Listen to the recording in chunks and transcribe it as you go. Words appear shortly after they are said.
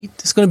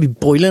It's going to be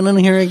boiling in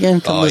here again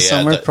come the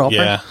summer proper.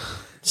 Yeah.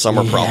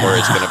 Summer proper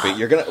is going to be.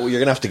 You're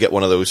gonna have to get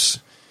one of those.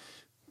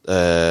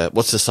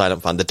 What's the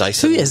silent fan? The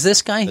Dyson. Who is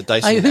this guy? The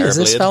Dyson Who is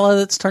this Airblade. fella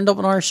that's turned up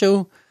on our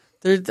show?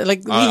 They're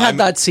like we had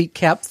that seat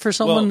kept for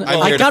someone.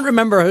 Well, I can't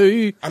remember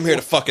who. I'm here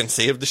to fucking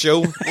save the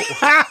show.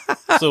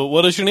 So,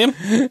 what is your name?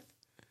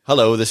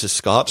 Hello, this is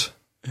Scott.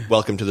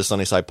 Welcome to the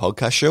Sunnyside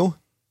Podcast Show.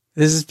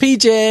 This is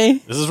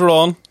PJ. This is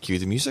Ron. Cue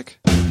the music.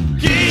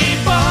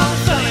 Keep on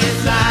sunny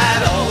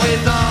side,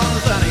 always on the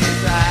sunny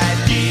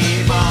side.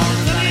 Keep on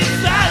sunny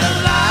side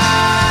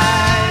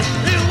alive.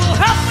 It will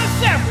help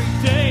us every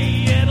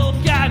day. It'll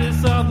guide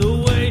us on the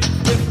way.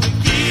 If we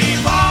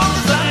keep on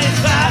sunny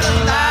side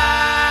alive.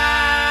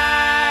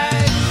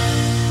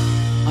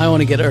 I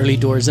want to get early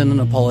doors in an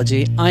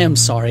apology. I am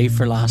sorry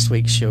for last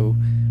week's show.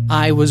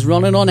 I was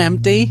running on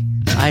empty.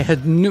 We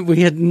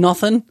had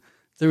nothing.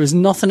 There was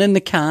nothing in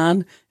the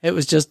can. It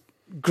was just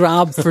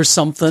grab for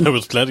something. There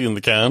was plenty in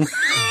the can.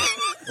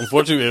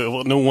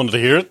 Unfortunately, no one wanted to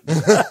hear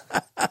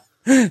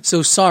it.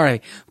 So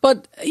sorry.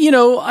 But,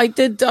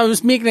 I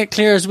was making it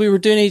clear as we were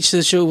doing each of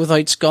the show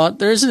without Scott.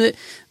 There's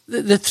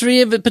the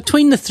three of it,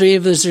 between the three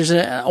of us, there's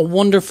a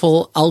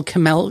wonderful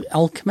alchemical? Is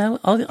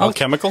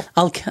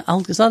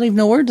that even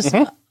a word?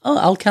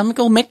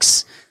 Alchemical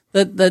mix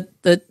that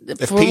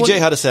If PJ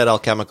had said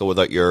alchemical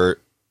without your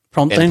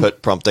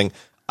input prompting,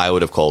 I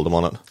would have called him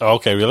on it. Oh,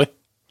 okay, really?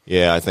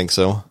 Yeah, I think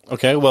so.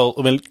 Okay, well,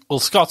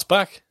 Scott's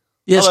back.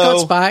 Yeah, Hello.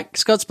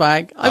 Scott's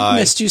back. I've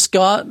missed you,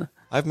 Scott.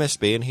 I've missed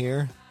being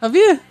here. Have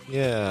you?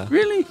 Yeah.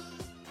 Really?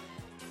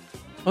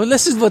 Oh,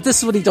 this is what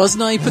he does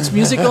now. He puts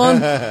music on.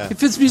 He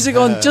puts music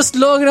on just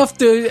long enough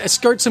to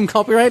skirt some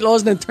copyright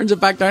laws and then turns it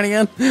back down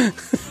again. Yeah,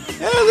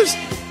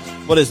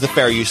 what is the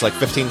fair use, like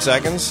 15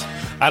 seconds?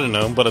 I don't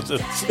know, but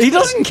it's He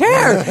doesn't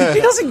care. He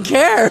doesn't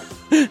care.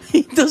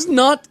 He does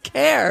not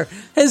care.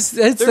 His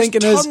There's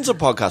thinking is tons of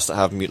podcasts that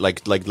have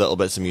like little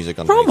bits of music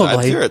on. Probably.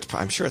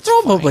 I'm sure it's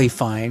probably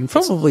fine.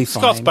 fine. Probably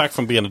fine. Scott's back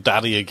from being a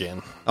daddy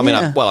again. I mean,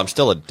 Yeah. I'm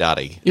still a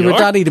daddy. You You were are?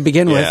 daddy to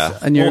begin Yeah.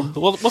 with, and you're.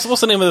 Well,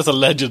 what's the name of this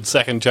alleged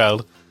second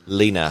child?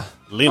 Lena.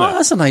 Lena. Oh,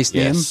 that's a nice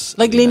name. Yes,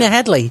 Like Lena. Lena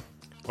Headley.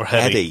 Or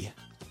Hetty. Eddie.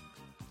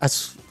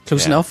 That's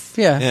close Yeah. enough.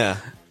 Yeah. Yeah.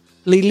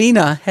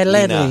 Lena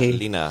Headley.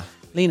 Lena.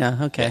 Lena.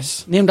 Okay.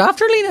 Yes. Named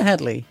after Lena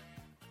Headley.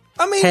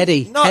 I mean,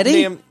 Hetty. not Hetty?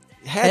 named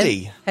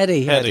Hetty.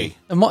 Hetty. Hetty.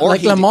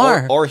 Like Heedy.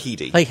 Lamar. Or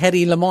Heedy. Like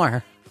Hetty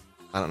Lamar.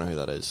 I don't know who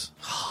that is.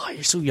 Oh,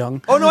 you're so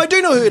young. Oh, no, I do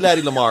know who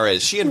Lady Lamar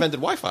is. She invented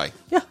Wi-Fi.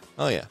 Yeah.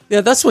 Oh, yeah.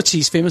 Yeah, that's what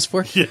she's famous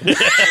for.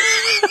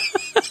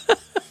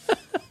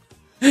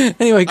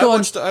 Anyway, go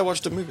on. I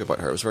watched a movie about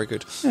her. It was very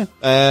good.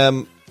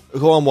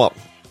 Go on what?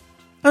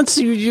 Let's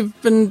see, you've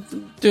been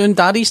doing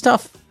daddy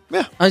stuff.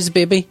 Yeah. How's the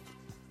baby?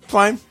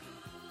 Fine.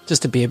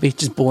 Just a baby,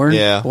 just born.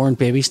 Yeah. Born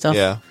baby stuff.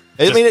 Yeah.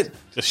 I mean,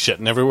 Just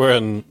shitting everywhere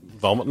and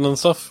vomiting and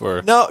stuff?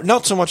 Or no,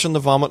 not so much on the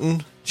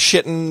vomiting.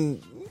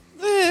 Shitting.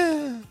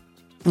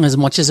 As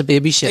much as a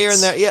baby shits. Here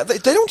and there. Yeah, they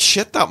don't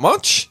shit that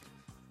much.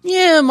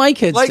 Yeah, my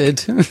kids Like-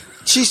 did.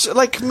 She's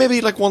like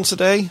maybe like once a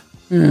day.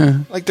 Yeah.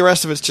 Like the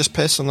rest of it's just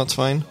piss, and that's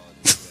fine.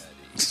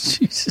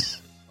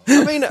 Jesus.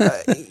 I mean,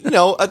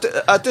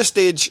 at this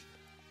stage,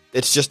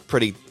 it's just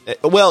pretty. I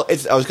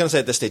was going to say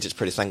at this stage it's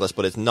pretty thankless,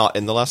 but it's not.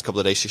 In the last couple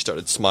of days, she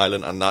started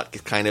smiling, and that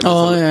kind of.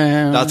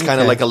 That's kind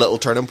of okay. like a little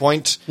turning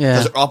point. Yeah.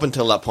 'Cause up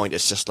until that point,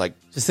 it's just like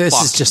This is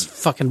fuck, just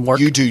fucking work.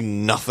 you do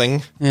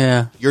nothing.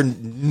 Yeah. You're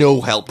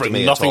no help Bring to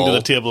me nothing at to all.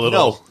 the table at no,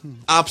 all.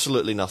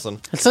 absolutely nothing.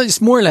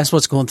 It's more or less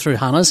what's going through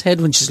Hannah's head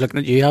when she's looking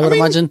at you, I would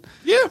imagine.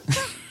 Yeah.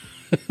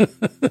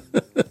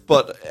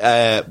 But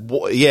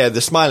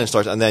the smiling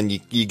starts, and then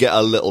you get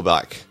a little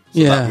back. So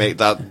Yeah.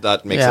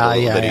 that makes it a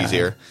little bit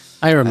easier.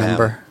 I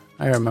remember.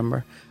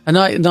 And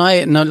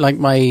now like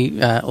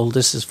my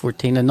oldest is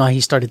 14, and now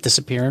he started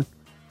disappearing.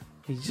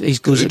 He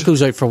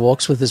goes out for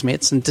walks with his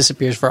mates and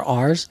disappears for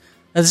hours.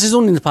 Now, this is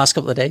only in the past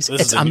couple of days.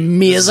 This It's is a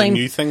amazing.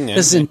 new thing, yeah.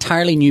 This is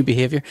entirely new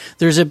behaviour.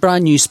 There's a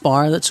brand new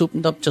spar that's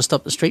opened up just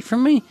up the street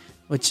from me,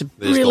 which is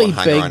They just really go and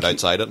hang big. around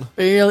outside it.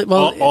 Really,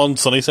 well, on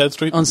Sunnyside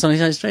Street? on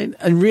Sunnyside Street,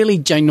 a really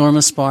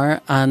ginormous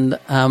spar. And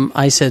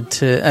I said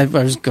I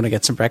was going to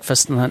get some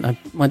breakfast, and I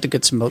went to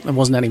get some milk. There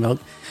wasn't any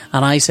milk,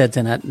 and I said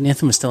to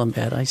Nathan was still in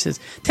bed. I said,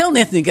 "Tell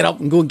Nathan to get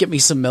up and go and get me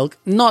some milk."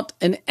 Not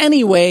in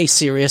any way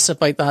serious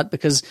about that,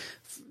 because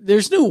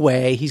there's no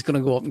way he's going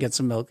to go up and get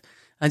some milk.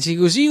 And she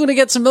goes, "Are you going to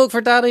get some milk for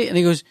Daddy?" And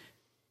he goes,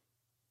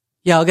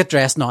 "Yeah, I'll get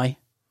dressed now."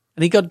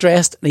 And he got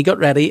dressed and he got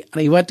ready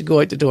and he went to go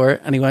out the door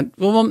and he went,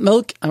 "We want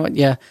milk?" I went,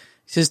 "Yeah."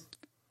 He says,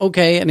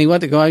 "Okay." And he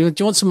went to go. I went,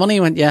 "Do you want some money?" He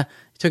went, "Yeah."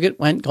 He took it,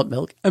 went, got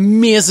milk.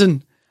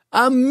 Amazing.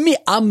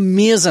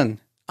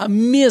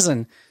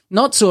 Amazing.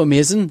 Not so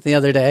amazing the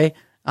other day.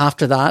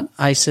 After that,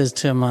 I says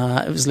to him,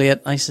 it was late.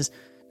 I says,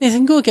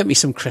 "Nathan, go get me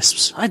some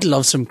crisps. I'd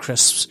love some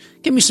crisps.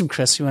 Give me some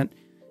crisps." He went,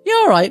 "Yeah,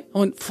 all right." I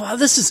went, "Wow,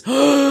 this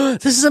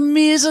is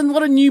amazing.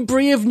 What a new,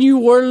 brave new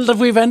world have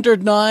we've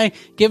entered now."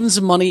 Give him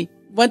some money.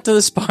 Went to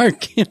the Spar,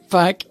 came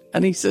back,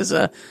 and he says,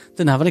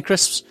 "Didn't have any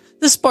crisps."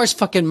 This Spar's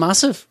fucking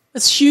massive.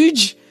 It's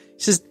huge.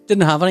 She says,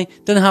 didn't have any.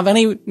 Didn't have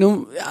any.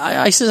 No,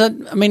 I says,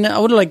 I mean, I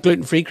would have liked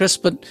gluten-free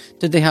crisps, but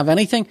did they have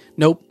anything?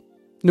 Nope.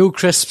 No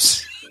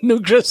crisps. No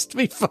crisps to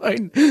be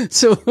found.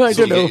 So, I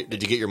don't know.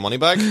 Did you get your money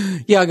back?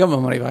 Yeah, I got my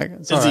money back.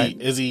 It's all right.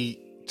 Is he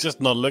just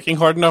not looking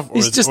hard enough, or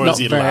He's just or not is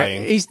he very,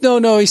 lying?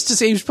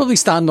 he was probably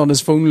standing on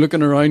his phone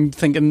looking around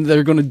thinking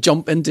they're going to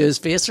jump into his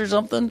face or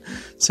something.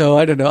 So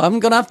I don't know. I'm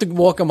going to have to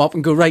walk him up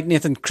and go, right,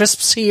 Nathan,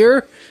 crisps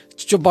here,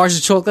 bars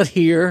of chocolate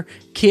here,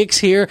 cakes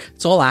here.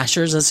 It's all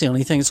Asher's. That's the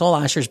only thing. It's all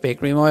Asher's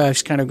Bakery. My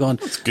wife's kind of going,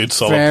 It's good,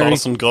 solid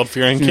Protestant,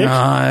 God-fearing cake.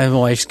 my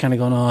wife's kind of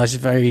going, oh,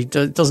 she's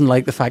doesn't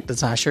like the fact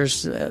it's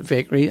Asher's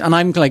Bakery. And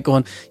I'm like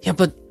going, yeah,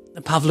 but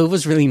the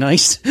pavlova's really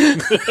nice.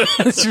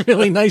 It's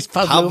really nice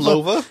pavlova.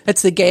 Pavlova?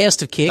 It's the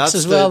gayest of cakes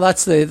as well.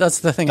 That's the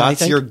thing. I That's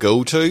think. your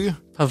go-to?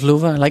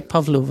 Pavlova. I like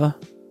pavlova.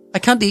 I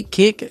can't eat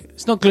cake.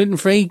 It's not gluten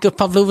free.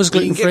 Pavlova's You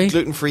gluten can free. get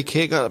gluten-free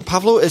cake.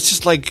 Pavlova, it's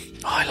just like...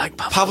 Oh, I like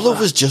pavlova.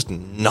 Pavlova's just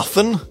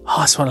nothing. Oh,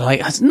 that's what I like.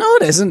 No,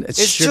 it isn't.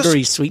 It's sugary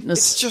just, sweetness.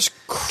 It's just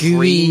gooey,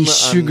 cream and-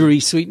 sugary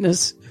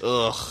sweetness.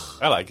 Ugh.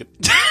 I like it.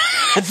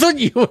 I thought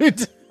you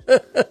would.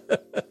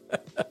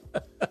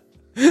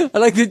 I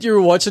like that you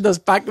were watching us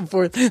back and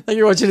forth. Like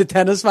you're watching a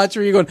tennis match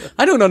where you're going,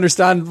 I don't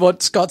understand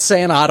what Scott's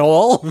saying at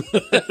all.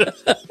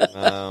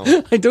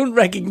 I don't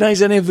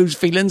recognise any of those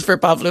feelings for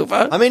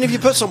pavlova. I mean, if you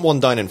put someone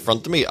down in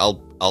front of me,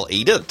 I'll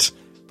eat it.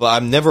 But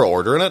I'm never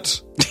ordering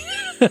it.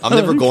 I'm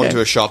never going Okay.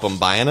 to a shop and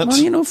buying it. Well,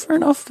 you know, fair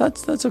enough.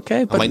 That's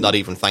okay. I But might not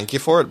even thank you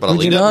for it, but I'll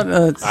would eat you it.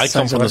 not? I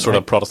come from the sort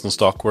of Protestant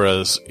stock,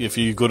 whereas if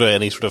you go to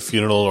any sort of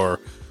funeral or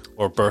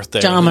birthday,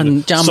 Jam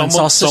and someone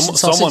sausage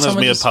has made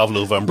sandwiches.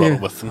 pavlova and brought Yeah.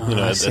 it with them. Oh, You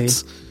know, I see.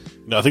 it's.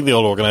 You know, I think they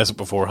all organise it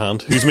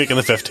beforehand. Who's making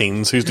the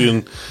 15s? Who's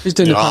doing? Who's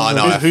doing the Oh,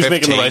 pavlova? no, Who's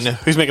making the 15.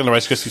 rice? Who's making the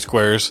Rice Krispie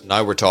squares?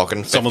 Now we're talking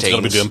 15s. Someone's going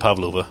to be doing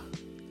pavlova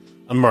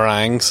and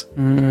meringues.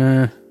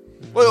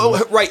 Well,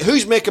 right,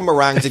 who's making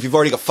meringues if you've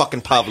already got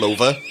fucking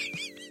pavlova?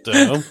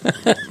 Don't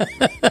know.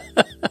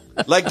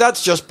 Like,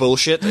 that's just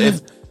bullshit.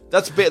 If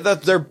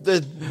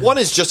the one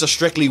is just a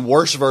strictly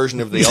worse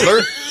version of the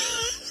other.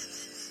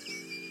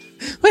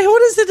 Wait,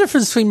 what is the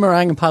difference between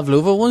meringue and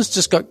pavlova? One's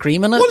just got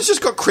cream in it. One's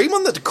just got cream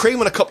on it, cream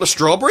and a couple of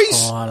strawberries.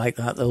 Oh, I like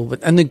that though. But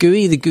and the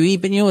gooey,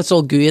 but you know, it's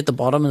all gooey at the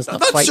bottom. And it's not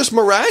That's quite. just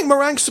meringue.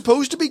 Meringue's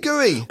supposed to be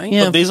gooey.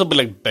 Yeah, But these will be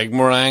like big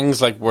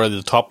meringues, like where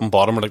the top and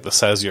bottom are like the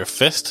size of your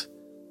fist.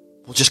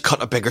 We'll just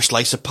cut a bigger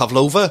slice of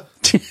pavlova.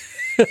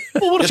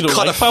 Well, what if Just you don't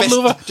cut like a fist-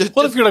 pavlova? just-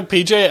 What if you're like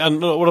PJ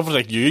and what if it's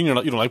like you and you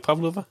don't like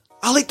pavlova?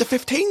 I'll eat the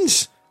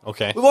 15s.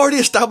 Okay. We've already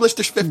established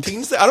there's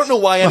 15s there. I don't know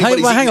why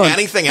anybody's hang eating on,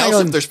 anything hang else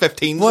on. if there's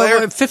 15s well,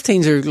 there.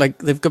 15s are like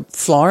they've got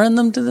flour in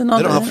them. Do they not?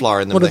 They don't have flour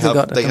in them. What They have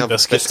have, got? they have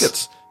Biscuits.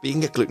 biscuits. But you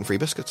can get gluten-free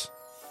biscuits.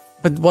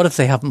 But what if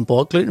they haven't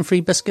bought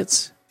gluten-free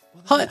biscuits?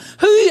 Who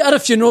at a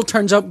funeral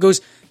turns up and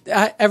goes,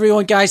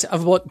 everyone, guys,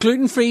 I've bought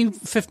gluten-free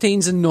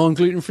 15s and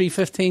non-gluten-free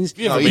 15s.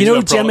 Yeah, you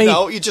know, Jimmy,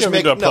 No, you just You ever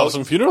make been to a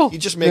Protestant funeral? You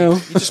just make No. you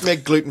just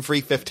make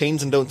gluten-free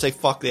 15s and don't say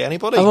fuck to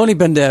anybody. I've only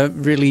been to a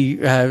really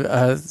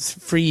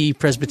free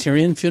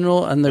Presbyterian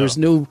funeral, and there was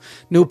no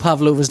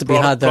pavlovas to be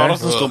had there.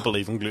 Protestants don't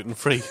believe in gluten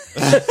free.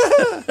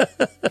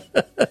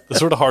 The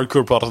sort of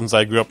hardcore Protestants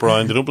I grew up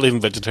around, they don't believe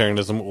in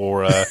vegetarianism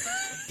or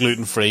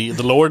gluten free.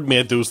 The Lord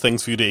made those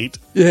things for you to eat,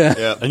 Yeah.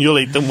 Yeah. and you'll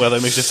eat them whether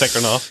it makes you sick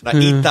or not. Now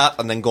eat that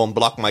and then go and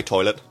block my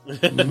toilet.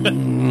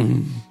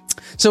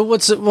 So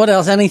what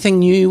else? Anything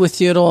new with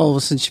you at all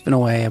since you've been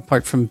away,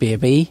 apart from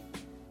baby?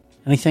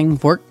 Anything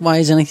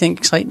work-wise? Anything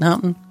exciting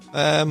happen?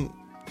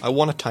 I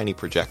won a tiny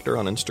projector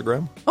on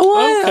Instagram. Oh,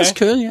 wow, Okay. that's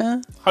cool.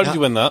 Yeah. How did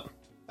you win that?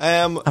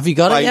 Have you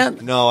got it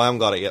yet? No, I haven't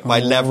got it yet.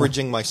 By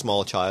leveraging my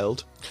small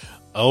child.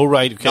 Oh,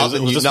 right. Because Not the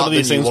it was new- just not one of the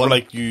these new things where, one.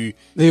 like, you.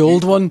 The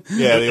old one.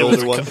 Yeah, the it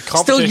was older one.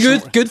 Still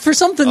competition- good for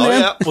something Oh,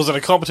 then. yeah. Was it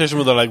a competition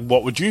where they're like,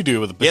 what would you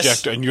do with a Yes.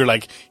 projector? And you're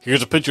like,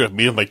 here's a picture of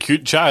me and my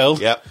cute child.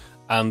 Yep.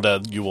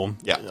 And you won.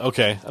 Yeah.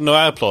 Okay. No,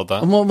 I applaud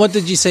that. And what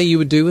did you say you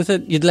would do with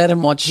it? You'd let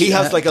him watch He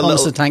has like a Thomas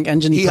little the Tank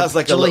Engine. He has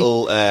like a perpetually?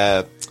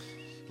 little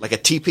like a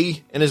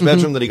teepee in his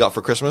bedroom that he got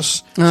for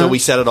Christmas. So we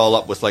set it all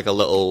up with like a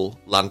little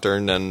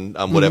lantern and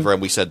whatever,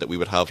 and we said that we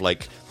would have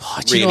like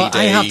Do you know rainy what? day.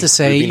 I have to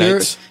say, movie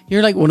nights.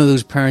 you're like one of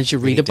those parents you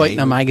read about day. in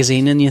a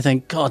magazine and you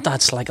think, God,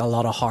 that's like a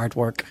lot of hard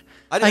work.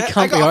 I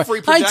can't got be a hard.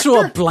 free I'd throw a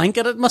projector.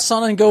 blanket at my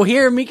son and go,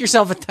 here, make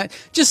yourself a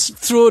just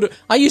throw it.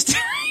 I used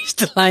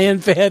to lie in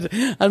bed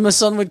and my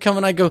son would come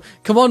and I'd go,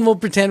 come on, we'll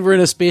pretend we're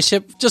in a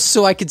spaceship just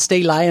so I could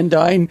stay lying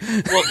down.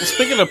 Well,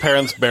 speaking of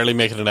parents barely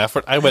making an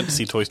effort, I went to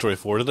see Toy Story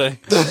 4 today.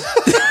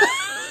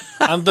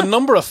 And the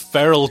number of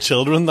feral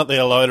children that they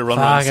allow to run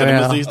around Fucking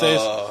cinemas hell. these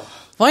days.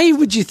 Why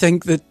would you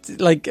think that,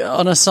 like,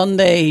 on a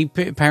Sunday,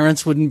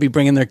 parents wouldn't be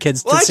bringing their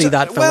kids to see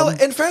that film? Well,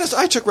 in fairness,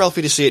 I took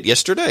Ralphie to see it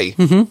yesterday.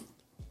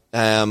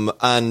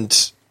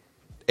 And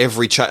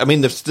every child, I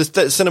mean, the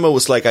cinema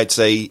was like, I'd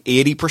say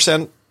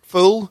 80%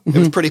 full. It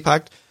was pretty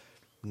packed.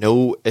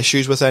 No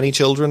issues with any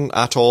children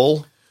at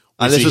all.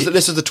 And see-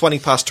 this is the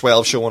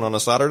 12 showing on a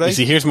Saturday. You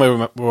see, here's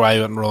where I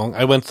went wrong.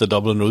 I went to the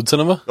Dublin Road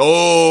Cinema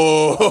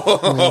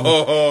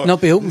Oh,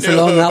 Not be open for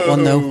long, that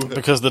one, though.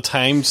 because the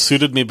time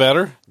suited me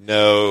better.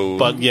 No.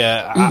 But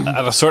yeah,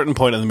 at a certain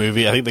point in the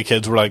movie, I think the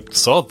kids were like,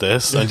 saw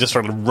this, and just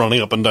started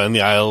running up and down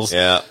the aisles.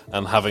 Yeah.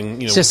 And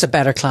having, It's just a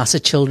better class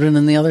of children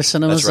in the other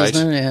cinemas, That's right.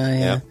 isn't it? Yeah.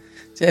 Yeah.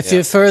 So if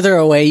you're further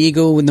away you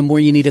go, and the more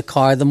you need a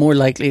car, the more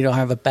likely to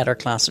have a better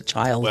class of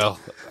child. well,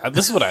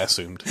 this is what I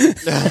assumed.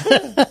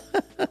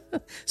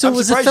 So I'm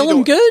was the surprised you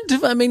film don't-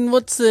 good? I mean,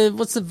 what's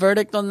the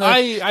verdict on that?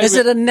 I Is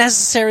it a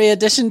necessary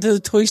addition to the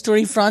Toy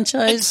Story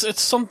franchise?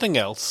 It's something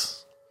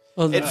else.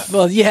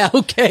 Well, yeah,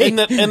 okay. In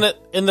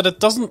that it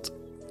doesn't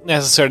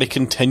necessarily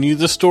continue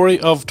the story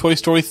of Toy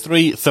Story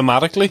 3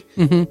 thematically.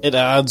 Mm-hmm. It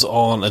adds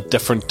on a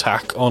different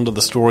tack onto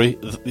the story,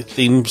 the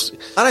themes.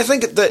 And I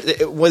think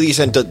that whether you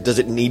said does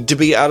it need to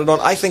be added on,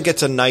 I think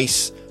it's a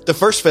nice. The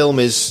first film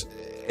is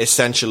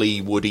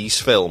essentially Woody's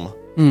film,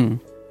 and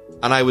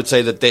I would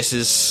say that this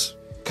is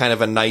kind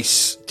of a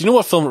nice. Do you know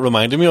what film it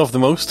reminded me of the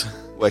most?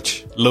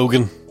 Which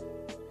Logan.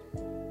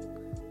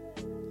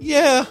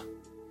 yeah,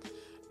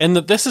 And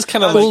that this is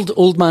kind of like,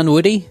 Old man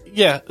Woody.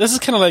 yeah, this is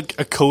kind of like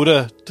a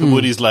coda to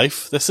Woody's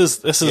life. This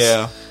is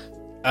yeah.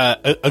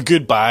 a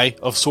goodbye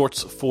of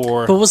sorts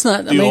for But wasn't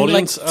that, the I mean,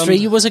 audience. like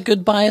 3 was a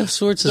goodbye of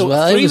sorts as No,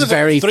 well. It was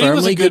very three firmly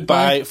was a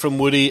goodbye. goodbye from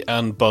Woody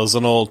and Buzz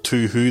and all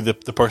to who the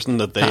person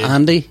that they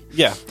Andy.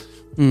 yeah.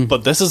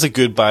 But this is a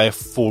goodbye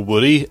for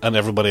Woody and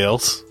everybody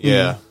else.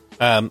 Yeah.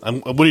 And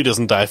Woody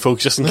doesn't die,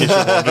 folks. Just in case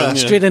you're wondering.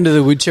 Straight into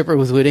the wood chipper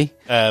with Woody.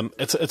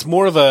 It's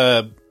more of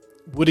a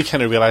Woody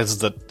kind of realizes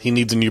that he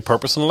needs a new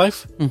purpose in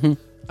life, and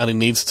he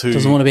needs to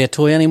Doesn't want to be a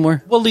toy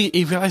anymore. Well,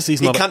 he realizes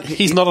he's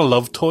not a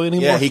love toy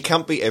anymore. Yeah, he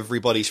can't be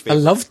everybody's A favorite.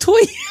 love toy?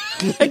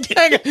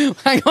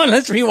 Hang on,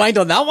 let's rewind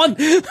on that one.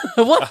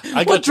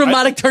 What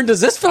dramatic turn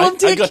does this film I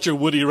take? got your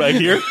Woody right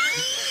here.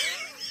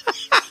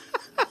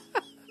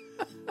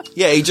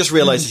 Yeah, he just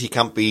realizes he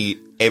can't be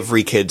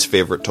every kid's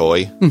favorite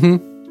toy.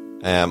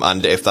 Mm-hmm.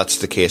 And if that's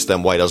the case,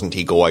 then why doesn't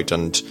he go out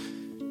and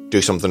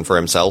do something for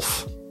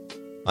himself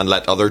and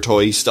let other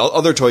toys?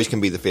 Other toys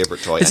can be the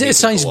favorite toy. and he It can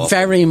sounds go off.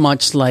 very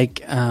much like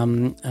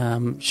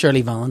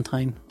Shirley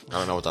Valentine. I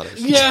don't know what that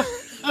is. Yeah,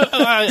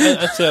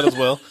 I'd say that as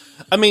well.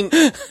 I mean,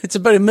 It's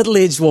about a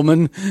middle-aged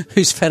woman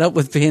who's fed up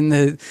with being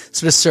the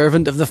sort of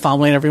servant of the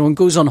family, and everyone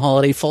goes on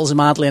holiday, falls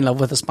madly in love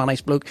with a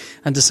Spanish bloke,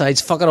 and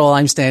decides, fuck it all,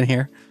 I'm staying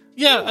here.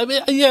 yeah, I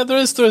mean, yeah. There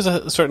is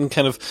a certain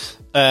kind of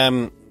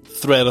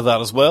thread of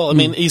that as well. I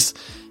mean, he's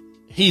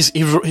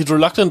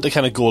reluctant to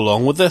kind of go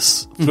along with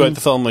this throughout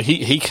the film.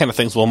 He kind of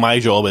thinks, well, my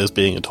job is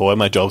being a toy.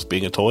 My job's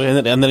being a toy,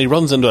 and then he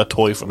runs into a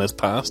toy from his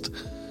past,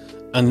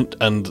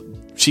 and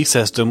she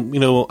says to him, you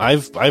know,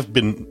 I've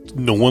been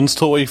no one's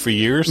toy for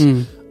years,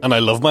 and I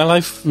love my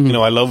life. You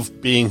know, I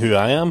love being who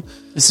I am.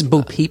 This is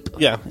Bo Peep.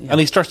 Yeah, and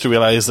he starts to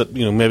realize that,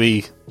 you know,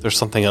 maybe there's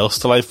something else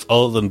to life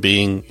other than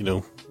being, you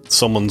know,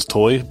 someone's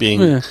toy,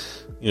 being,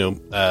 you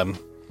know,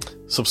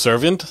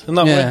 subservient in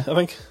that way, I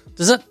think.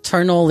 Does that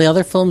turn all the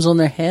other films on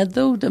their head,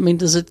 though? I mean,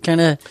 does it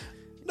kind of...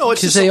 No,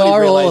 it's Because just they somebody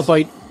are all realised-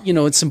 about, you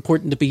know, it's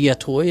important to be a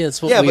toy.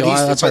 It's what Yeah, we but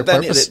are. That's our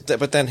purpose.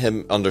 but then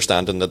him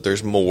understanding that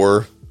there's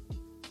more.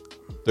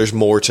 There's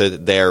more to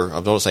their. I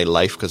don't want to say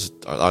life because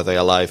are they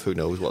alive? Who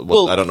knows?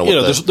 What I don't know. You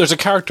know, what there's a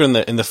character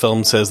in the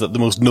film says that the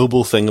most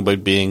noble thing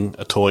about being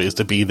a toy is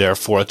to be there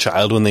for a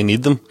child when they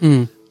need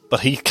them. But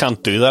he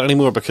can't do that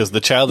anymore because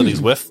the child that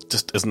he's with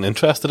just isn't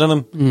interested in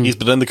him. He's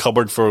been in the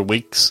cupboard for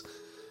weeks.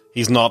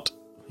 He's not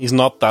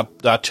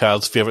that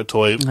child's favorite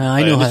toy.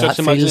 I know how that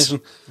feels.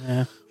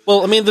 Yeah.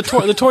 Well, I mean,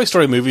 the Toy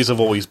Story movies have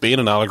always been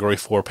an allegory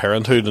for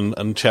parenthood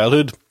and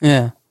childhood,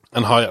 Yeah.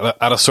 and how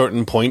at a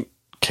certain point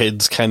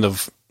kids kind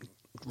of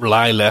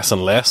rely less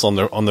and less on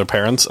their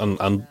parents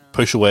and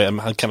push away and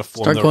kind of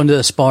form Start their going to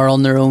the spar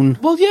on their own.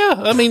 Well, yeah.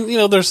 I mean, you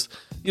know, there's,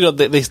 you know,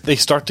 they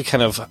start to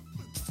kind of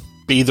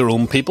be their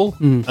own people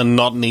and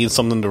not need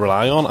something to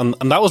rely on,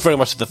 and that was very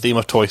much the theme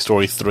of Toy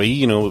Story 3.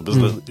 You know, it was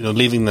you know,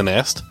 leaving the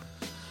nest.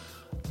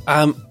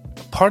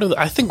 Part of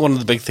I think one of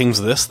the big themes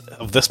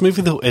of this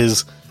movie though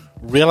is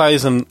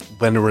realizing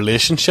when a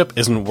relationship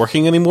isn't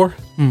working anymore,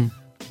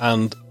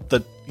 and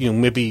that, you know,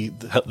 maybe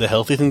the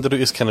healthy thing to do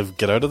is kind of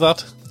get out of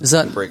that. Is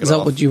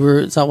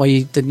that why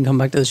you didn't come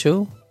back to the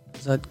show?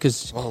 Is that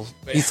because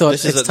you thought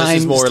it's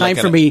time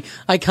for me?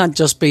 I can't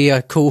just be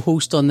a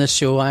co-host on this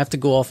show. I have to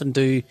go off and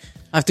do.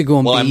 I have to go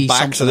and well, be I'm back,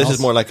 something so this else.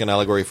 is more like an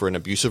allegory for an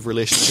abusive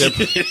relationship.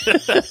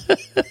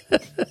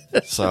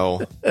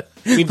 So, I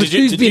mean,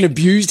 Who's being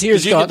abused here,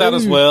 Did you get Scott? that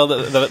as well?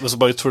 That it was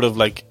about sort of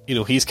like, you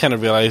know, he's kind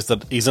of realized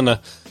that he's in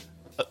a.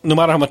 No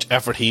matter how much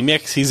effort he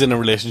makes, he's in a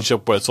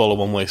relationship where it's all a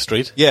one-way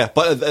street. yeah,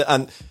 but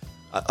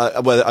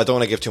well, I don't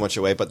want to give too much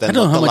away, but then I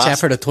don't know how the much last-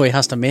 effort a toy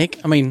has to make.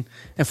 I mean,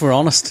 if we're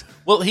honest,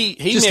 Well, he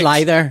just makes,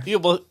 lie there. Yeah,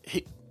 well,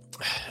 it's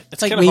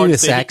it's like kind of me hard with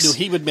to say. sex.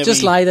 He would maybe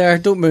just lie there,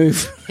 don't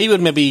move. He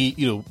would maybe,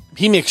 you know,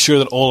 he makes sure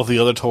that all of the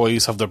other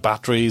toys have their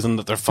batteries and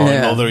that they're fine,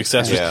 Yeah. all their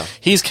accessories. Yeah.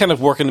 He's kind of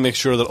working to make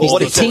sure that all What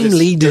the he said team is-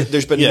 lead.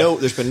 There's been Yeah.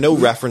 no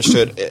reference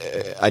to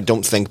it. I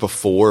don't think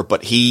before,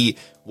 but he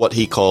what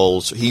he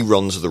calls, he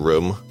runs the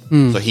room.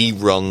 So he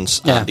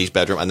runs Andy's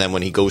bedroom, and then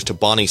when he goes to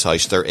Bonnie's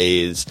house, there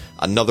is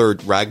another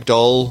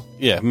ragdoll.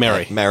 Yeah,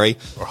 Mary. Mary.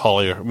 Or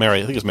Holly, or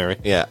Mary. I think it's Mary.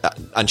 Yeah,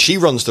 and she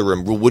runs the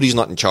room. Woody's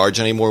not in charge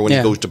anymore when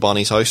he goes to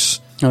Bonnie's house.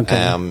 Okay.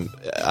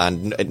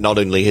 And not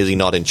only is he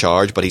not in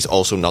charge, but he's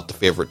also not the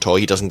favourite toy.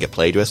 He doesn't get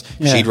played with.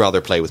 Yeah. She'd rather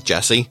play with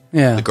Jessie,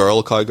 Yeah. the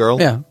girl cowgirl.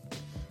 Yeah.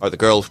 Or the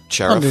girl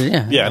sheriff.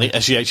 Yeah,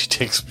 and she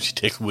actually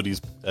takes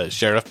Woody's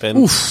sheriff pin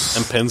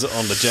and pins it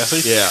onto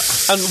Jessie. Yeah.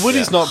 And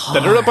Woody's not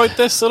bitter about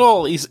this at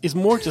all. He's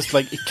more just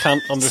like he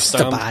can't Just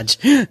a understand. badge.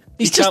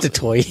 He's just a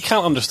toy. He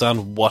can't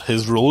understand what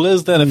his role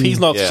is then if he's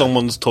not Yeah.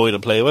 someone's toy to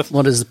play with.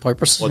 What is the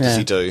purpose? What does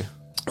he do?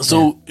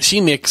 So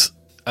she makes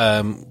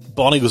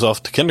Bonnie goes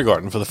off to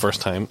kindergarten for the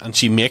first time, and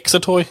she makes a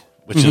toy,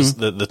 which is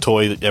the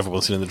toy that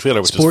everyone's seen in the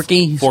trailer, which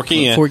Forky. is Forky.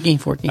 Yeah. Forky.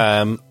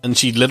 And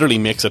she literally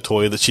makes a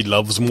toy that she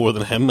loves more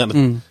than him,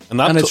 and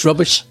And it's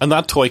rubbish. And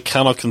that toy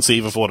cannot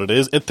conceive of what it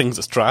is. It thinks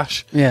it's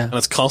trash. Yeah. and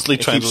it's constantly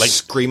trying Keeps to like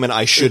screaming,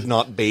 "I should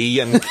not be,"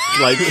 and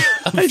like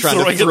trying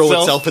throwing to throw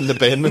itself itself in the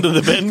bin. into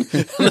the bin.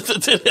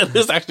 It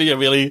is actually a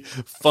really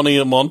funny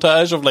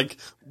montage of like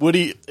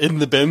Woody in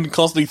the bin,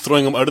 constantly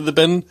throwing him out of the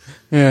bin.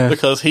 Yeah.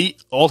 Because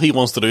all he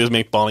wants to do is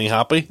make Bonnie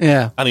happy.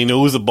 Yeah. And he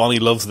knows that Bonnie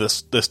loves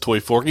this toy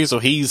Forky, so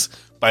he's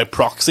by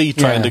proxy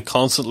trying Yeah. to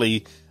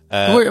constantly.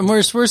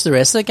 Where's the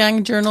rest of the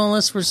gang during all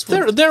this?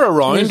 They're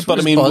around, but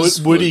I mean,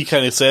 Buzz? Woody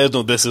kind of says,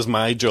 "No, this is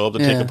my job to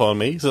take Yeah. upon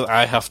me. So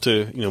I have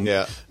to, Yeah. Bonnie's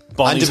And to be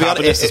honest,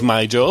 happiness is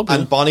my job."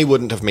 And Bonnie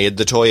wouldn't have made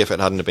the toy if it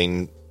hadn't have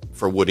been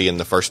for Woody in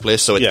the first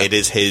place. So Yeah. it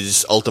is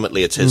his.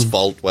 Ultimately, it's his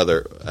fault.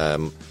 Fault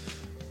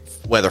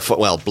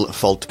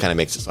kind of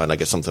makes it sound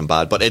like it's something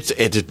bad, but it's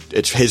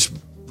his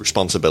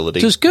responsibility.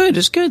 It's good.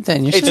 It's good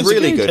then. It's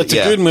really good. It's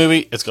a good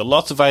movie. It's got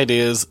lots of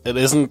ideas. It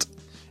isn't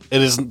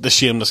the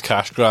shameless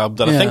cash grab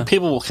that I Yeah. think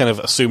people kind of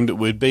assumed it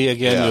would be.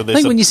 Again, Yeah. they I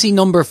think said- when you see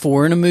number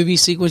 4 in a movie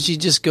sequence, you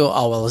just go,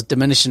 "Oh well, it's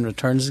diminishing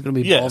returns is going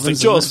to be yeah, it's like Bobbins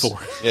in Jaws this." 4.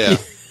 Yeah,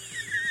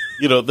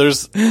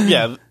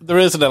 There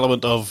is an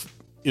element of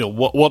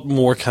what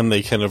more can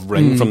they kind of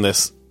wring from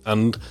this,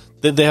 and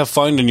they have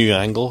found a new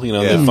angle.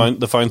 Yeah.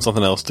 They found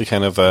something else to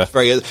kind of.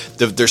 very.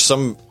 There's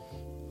some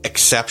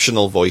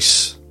exceptional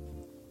voice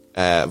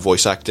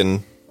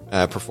acting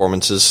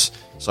performances.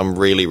 Some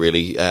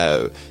really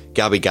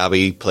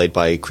Gabby played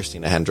by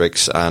Christina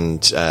Hendricks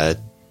and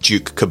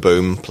Duke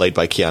Kaboom played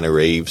by Keanu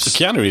Reeves.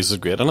 Keanu Reeves is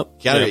great, isn't it?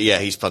 Yeah,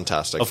 he's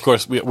fantastic. Of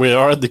course, we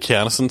are at the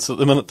Keanussence at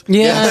the minute.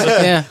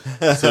 Yeah.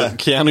 So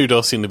Keanu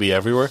does seem to be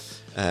everywhere.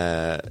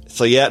 I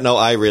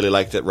really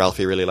liked it.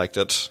 Ralphie really liked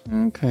it.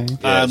 Okay.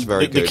 Yeah, it's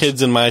very the good.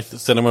 kids in my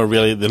cinema,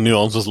 really, the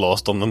nuance was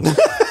lost on them.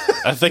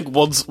 I think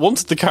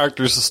once the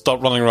characters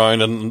stopped running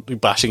around and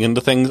bashing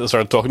into things and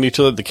started talking to each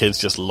other, the kids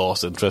just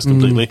lost interest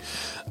completely.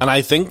 And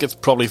I think it's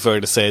probably fair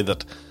to say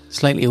that,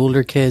 Slightly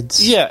older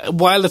kids. yeah,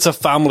 while it's a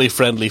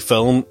family-friendly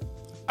film,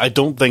 I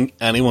don't think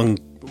anyone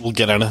will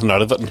get anything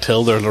out of it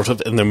until they're sort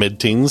of in their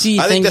mid-teens. Do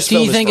you I think this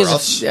film is for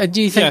us.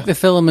 Do you think Yeah. the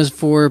film is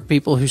for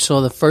people who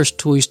saw the first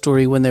Toy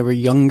Story when they were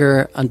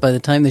younger, and by the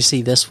time they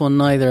see this one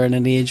now, they're in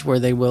an age where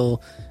they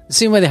will. The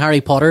same way the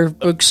Harry Potter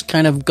books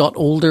kind of got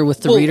older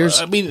with the Well, readers.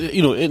 I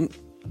mean,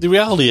 the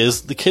reality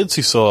is the kids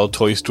who saw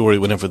Toy Story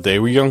whenever they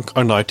were young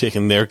are now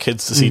taking their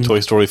kids to see Toy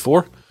Story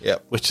 4,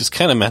 Yep. which is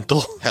kind of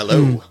mental.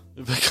 Hello.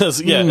 Because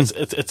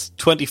it's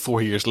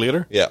 24 years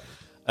later. Yeah.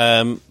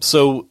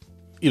 So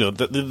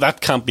that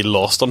can't be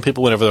lost on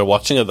people whenever they're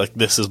watching it. Like,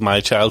 this is my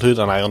childhood,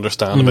 and I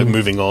understand about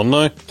moving on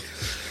now.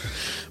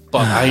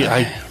 But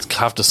I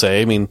have to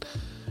say, I mean,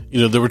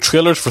 there were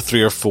trailers for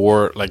 3 or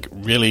 4 like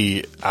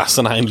really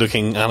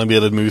asinine-looking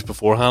animated movies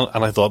beforehand,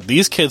 and I thought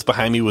these kids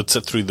behind me would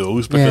sit through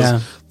those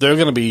because they're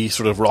going to be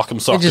sort of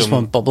rock'em They sock'em. just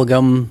want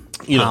bubblegum.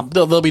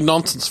 There'll be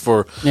nonsense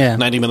for Yeah.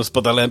 90 minutes,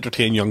 but they'll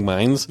entertain young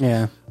minds.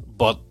 Yeah.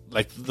 But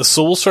like the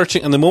soul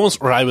searching and the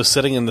moments where I was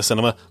sitting in the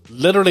cinema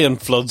literally in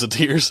floods of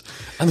tears,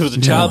 and there was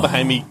a child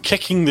behind me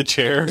kicking the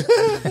chair.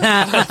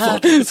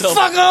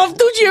 Fuck off!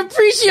 Don't you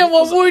appreciate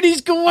what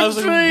Woody's I going was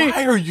like, through?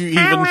 why are you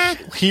even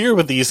here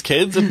with these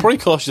kids? It probably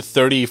cost you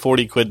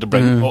 30-40 quid to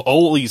bring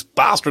all these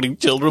bastarding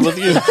children with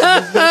you.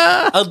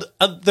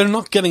 and they're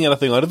not getting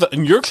anything out of it,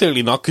 and you're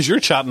clearly not, because you're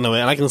chatting away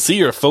and I can see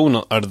your phone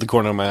out of the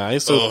corner of my eye.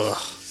 So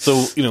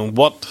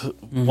what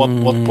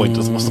point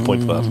what's the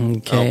point of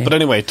that? Okay. But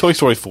anyway, Toy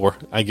Story 4,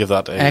 I give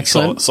that a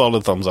Excellent.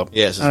 solid thumbs up.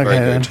 Yes, it's Okay, very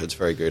then. good. It's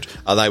very good.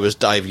 And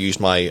I've used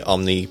my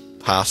Omni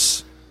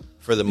Pass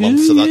for the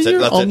month, so that's it. Your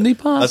That's Omni it.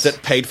 Pass? That's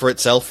it. Paid for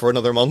itself for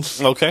another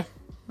month. Okay.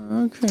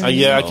 Okay.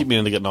 Yeah, I keep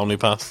meaning to get an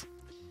OmniPass.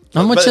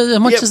 How much?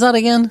 But- Is that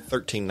again?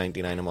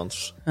 $13.99 a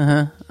month.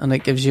 And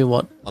it gives you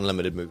what?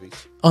 Unlimited movies.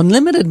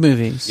 Unlimited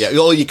movies. Yeah.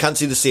 Oh, you can't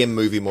see the same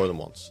movie more than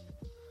once.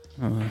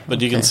 But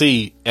you can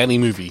see any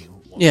movie.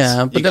 once.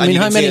 Yeah, but You- I mean, and you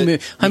how can many see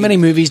it- how many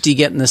movies do you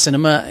get in the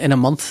cinema in a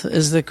month?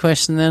 Is the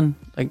question then?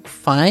 Like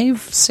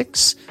 5,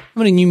 6? How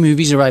many new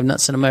movies arrive in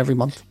that cinema every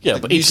month? Yeah,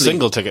 but each usually-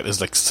 single ticket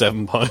is like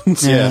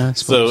 £7. Yeah, I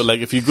So, suppose.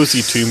 like, if you go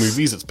see 2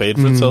 movies, it's paid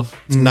for itself.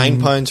 It's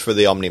 £9 for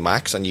the Omni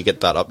Max, and you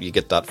get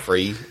that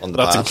free on the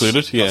That's pass.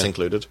 included, yeah. That's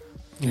included.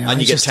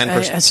 and you get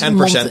 10% it's off all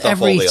the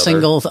every other.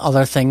 single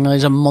other thing.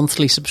 There's a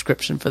monthly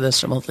subscription for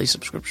this, a monthly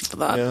subscription for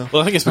that. Yeah.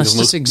 Well, I think it's because It's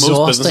just most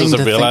exhausting businesses to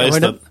have think realised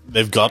about that it.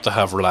 they've got to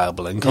have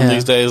reliable income Yeah.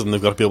 these days, and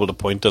they've got to be able to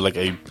point to like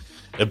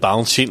a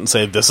balance sheet and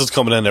say, this is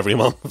coming in every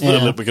month.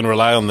 Yeah. We can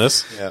rely on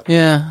this.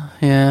 Yeah.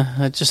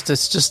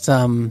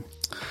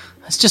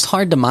 It's just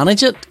hard to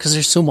manage it because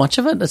there's so much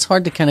of it. It's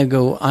hard to kind of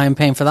go, I'm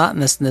paying for that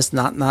and this and this,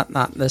 and that,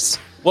 and this.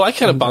 Well, I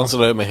kind of balance it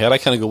out in my head. I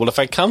kind of go, well, if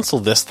I cancel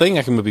this thing,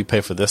 I can maybe pay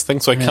for this thing.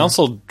 So I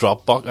cancelled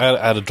Dropbox.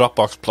 I had a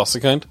Dropbox Plus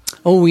account.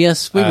 Oh,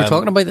 yes. We were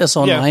talking about this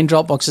online. yeah.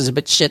 Dropbox is a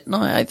bit shit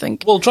now, I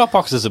think. Well,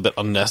 Dropbox is a bit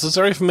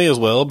unnecessary for me as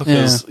well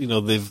because,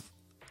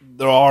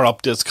 there are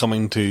updates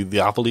coming to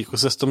the Apple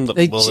ecosystem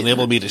that will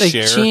enable me to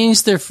share. They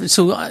changed their...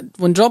 So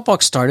when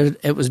Dropbox started,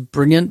 it was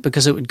brilliant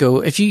because it would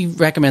go... If you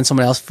recommend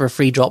someone else for a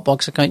free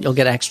Dropbox account, you'll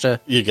get extra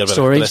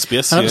storage. Bit of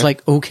space, and it was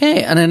like,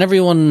 okay. And then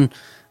everyone...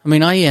 I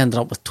mean, I ended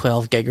up with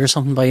 12 gig or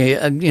something by,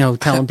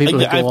 telling people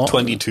to I go... have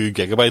 22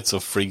 gigabytes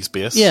of free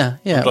space. Yeah.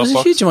 It was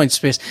a huge amount of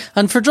space.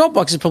 And for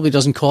Dropbox, it probably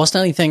doesn't cost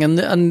anything.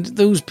 And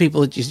those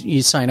people that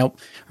you sign up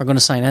are going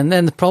to sign in. And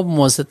then the problem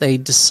was that they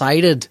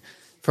decided,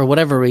 for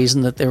whatever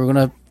reason, that they were going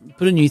to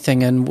put a new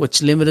thing in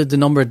which limited the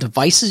number of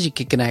devices you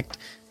could connect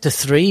to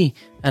 3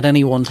 at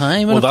any one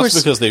time. And Well, of that's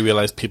course, because they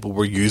realised people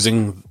were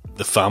using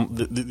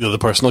the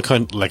personal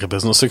account like a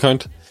business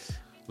account.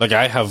 Like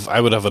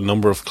I would have a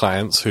number of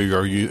clients who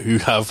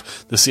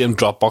have the same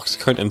Dropbox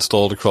account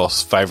installed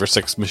across 5 or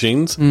 6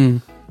 machines,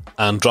 and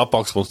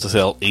Dropbox wants to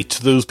sell each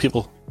of those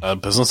people a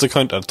business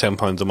account at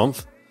 £10 a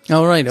month.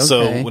 oh, right, okay.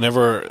 So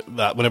whenever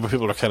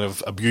people are kind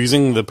of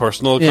abusing the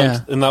personal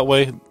account in that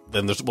way,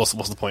 then what's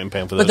the point in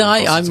paying for that?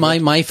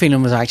 But my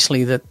feeling was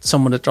actually that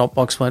someone at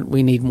Dropbox went,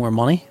 we need more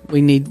money.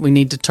 We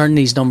need to turn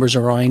these numbers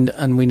around,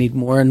 and we need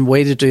more. And the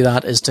way to do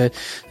that is to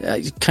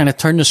kind of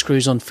turn the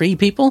screws on free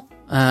people.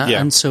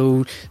 And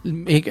so,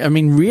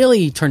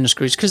 really turn the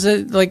screws. Because,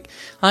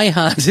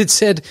 it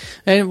said,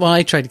 when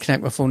I tried to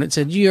connect my phone, it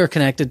said, you are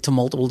connected to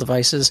multiple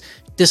devices.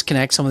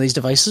 Disconnect some of these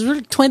devices. There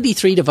were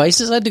 23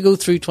 devices. I had to go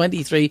through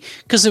 23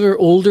 because they were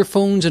older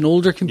phones and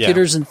older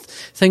computers and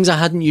things I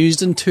hadn't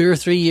used in 2 or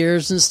 3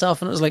 years and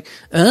stuff. And it was like,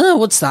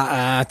 what's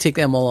that? Take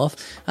them all off.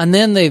 And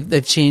then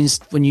they've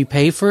changed when you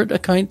pay for it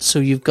account. So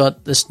you've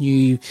got this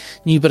new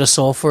bit of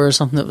software or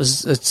something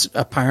it's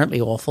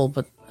apparently awful,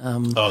 but.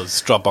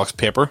 It's Dropbox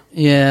Paper.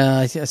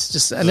 Yeah, it's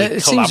just, and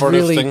it seems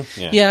really,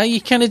 thing? Yeah,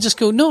 you kind of just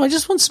go, no, I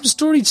just want some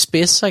storage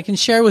space I can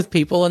share with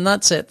people, and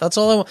that's it. That's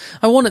all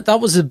I wanted. That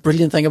was the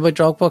brilliant thing about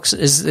Dropbox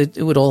is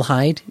it would all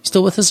hide. You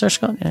still with us there,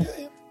 Scott?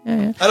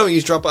 Yeah. I don't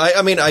use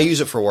Dropbox. I use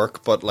it for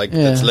work, but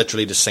it's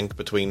literally to sync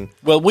between.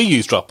 Well, we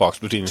use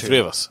Dropbox between the 3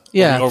 of us.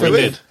 Yeah. Or we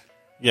did.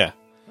 Yeah.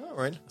 All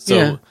right.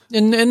 So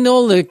and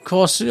all the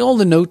costs, all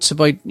the notes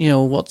about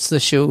what's the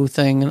show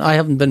thing, and I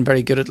haven't been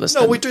very good at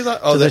listening. No, we do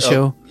that. to the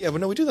show. Yeah,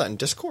 but no, we do that in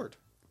Discord.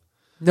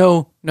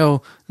 No.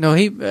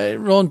 He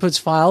Ron puts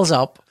files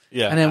up.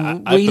 Yeah, and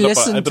then I we put up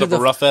listen a to the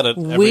rough edit.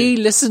 We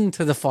listen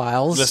to the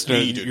files. Listener,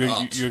 We do you're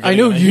not. getting I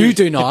know an you idea-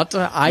 do not.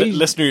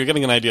 Listener, you're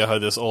getting an idea how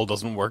this all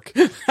doesn't work.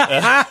 So,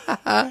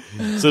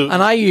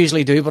 And I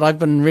usually do, but I've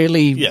been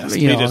really, yes,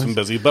 me and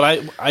busy.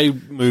 But I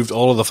moved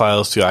all of the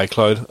files to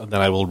iCloud, and then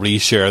I will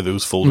reshare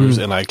those folders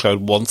in iCloud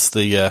once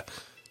the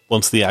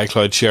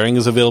iCloud sharing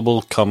is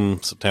available come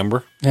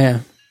September.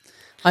 Yeah.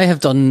 I have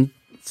done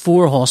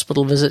 4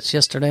 hospital visits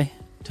yesterday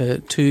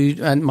to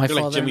and my You're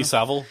father. like Jimmy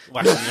Savile.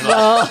 Wow, you're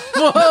not.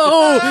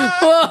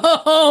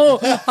 Whoa!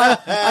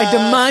 I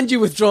demand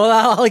you withdraw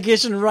that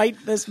allegation right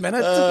this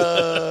minute.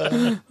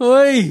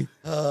 Oi!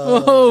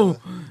 Whoa!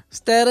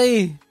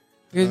 Steady.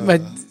 My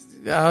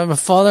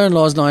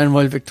father-in-law's now in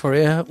Royal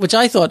Victoria, which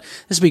I thought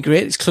this would be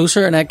great. It's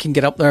closer and I can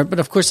get up there. But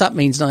of course that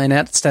means now,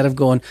 Annette, instead of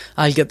going,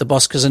 I'll get the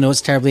bus because I know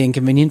it's terribly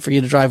inconvenient for you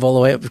to drive all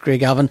the way up with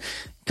Craigavon.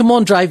 Come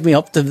on, drive me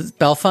up to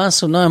Belfast.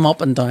 So now I'm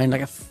up and down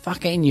like a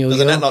fucking yo-yo.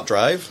 Does Annette not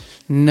drive?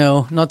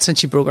 No, not since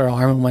she broke her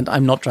arm and went,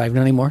 I'm not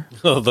driving anymore.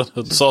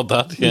 Saw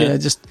that. Yeah.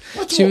 Just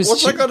What's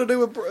that got to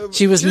do with?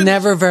 she was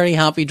never very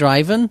happy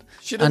driving.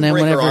 She didn't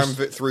break her arm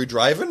through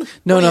driving.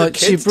 No,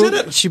 She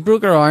she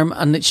broke her arm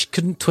and she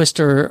couldn't twist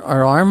her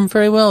arm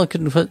very well.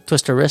 Couldn't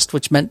twist her wrist,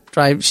 which meant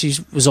she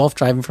was off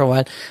driving for a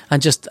while.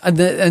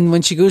 And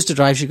when she goes to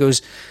drive, she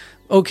goes,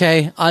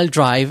 okay, I'll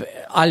drive.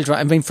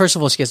 I mean, first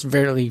of all, she gets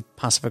very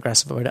passive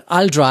aggressive about it.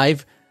 I'll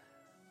drive,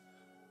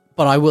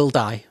 but I will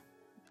die.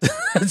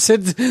 I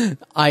said,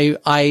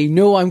 I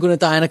know I'm going to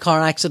die in a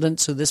car accident,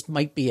 so this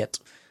might be it.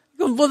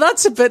 Well,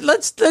 that's a bit,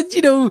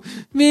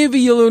 maybe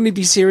you'll only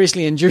be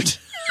seriously injured.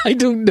 I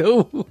don't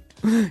know.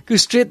 Go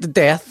straight to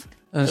death.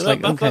 And it's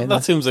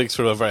That seems like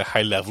sort of a very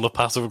high level of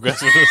passive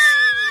aggressiveness.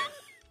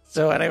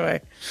 So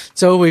anyway,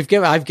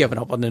 I've given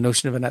up on the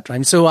notion of Annette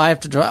driving. So I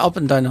have to drive up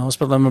and down the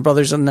hospital, and my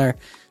brother's in there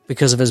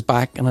because of his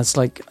back. And it's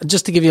like,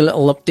 just to give you a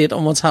little update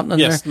on what's happening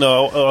there. Yes,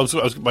 no, I was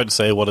about to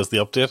say, what is the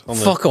update?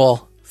 Fuck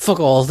all. Fuck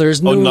all.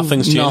 There's Oh, no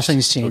nothing's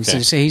changed?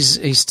 Okay.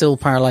 He's still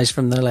paralyzed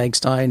from the legs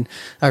down,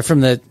 or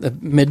from the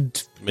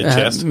mid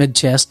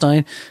chest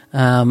down.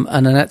 And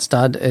Annette's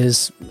dad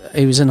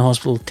he was in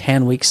hospital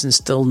 10 weeks and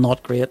still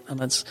not great. And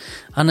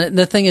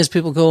the thing is,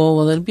 people go, oh,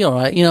 well, it'll be all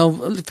right. You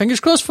know, fingers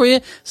crossed for you.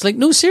 It's like,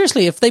 no,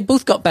 seriously, if they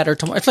both got better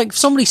tomorrow, it's like if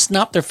somebody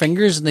snapped their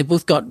fingers and they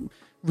both got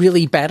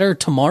really better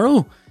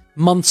tomorrow,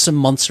 months and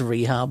months of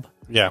rehab.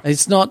 Yeah.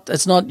 It's not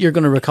you're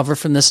going to recover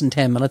from this in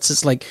 10 minutes.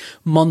 It's like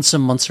months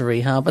and months of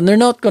rehab. And they're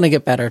not going to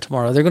get better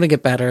tomorrow. They're going to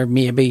get better,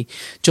 maybe.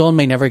 John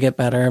may never get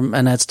better.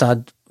 Annette's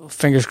dad,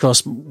 fingers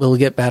crossed, will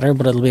get better,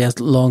 but it'll be a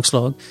long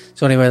slog.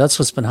 So anyway, that's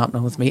what's been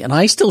happening with me. And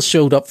I still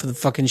showed up for the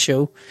fucking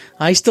show.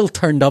 I still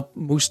turned up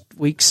most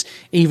weeks,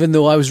 even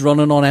though I was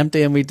running on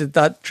empty and we did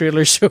that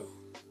trailer show.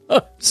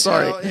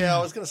 Sorry. Yeah,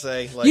 I was going to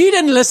say. Like, You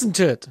didn't listen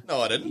to it.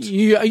 No, I didn't.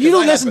 You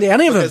don't listen to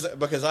any of them.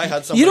 Because I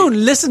had somebody... You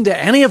don't listen to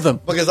any of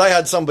them. Because I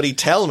had somebody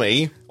tell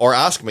me, or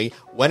ask me,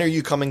 when are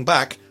you coming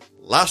back?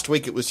 Last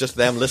week it was just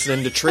them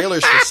listening to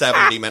trailers for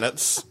 70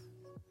 minutes.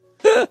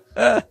 So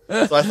I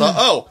thought,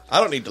 oh,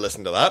 I don't need to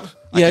listen to that.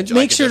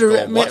 Make sure to...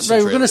 Right,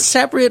 we're going to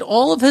separate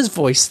all of his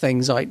voice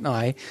things out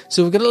now.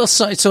 So we've got a little...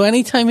 So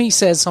anytime he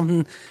says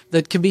something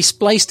that can be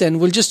spliced in,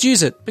 we'll just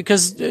use it.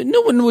 Because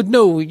no one would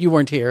know you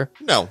weren't here.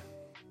 No.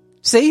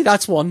 See,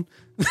 that's one.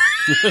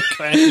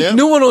 Yeah.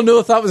 No one will know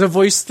if that was a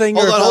voice thing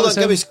or if that Hold was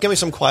on. him. Give me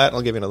some quiet and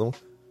I'll give you another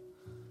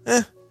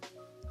one.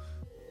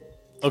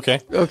 Okay.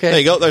 Okay. There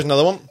you go. There's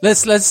another one.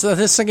 Let's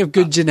think of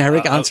good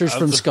generic answers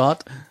from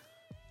Scott.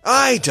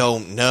 I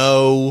don't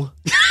know.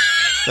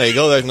 There you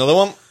go. There's another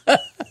one.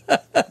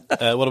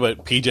 What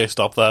about PJ?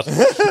 Stop that.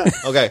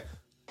 Okay.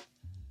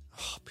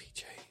 Oh,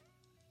 PJ.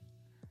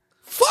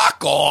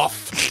 Fuck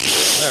off.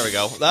 There we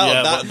go.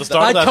 But the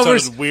start of that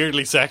covers- sounded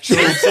weirdly sexual.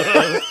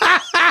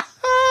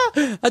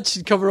 That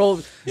should cover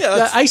all.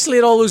 Yeah,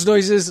 isolate all those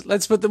noises.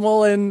 Let's put them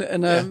all in a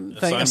thing. A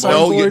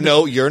soundboard.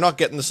 soundboard. You're not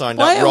getting the sound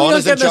Why out. are we Ron not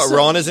is in, getting a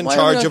Ron is in why are we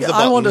charge not of the get-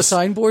 buttons. I want a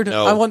soundboard.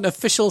 No. I want an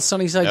official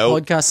Sunnyside No.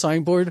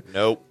 podcast soundboard.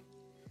 Nope.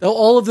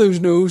 All of those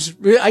no's.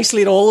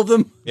 Isolate all of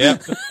them. Yeah.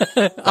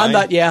 And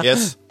that, yeah.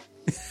 Yes.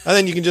 And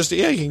then you can just,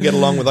 you can get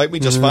along without me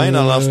just fine, and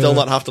I'll still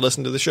not have to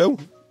listen to the show.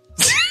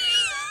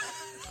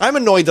 I'm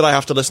annoyed that I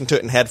have to listen to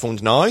it in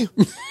headphones now.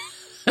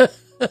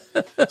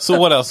 So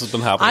what else has been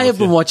happening? I have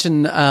been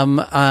watching.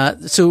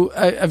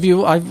 Have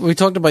you? We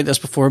talked about this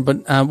before,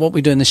 but What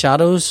We Do in the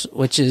Shadows,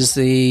 which is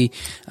the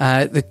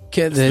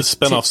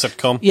spin-off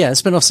sitcom. Yeah,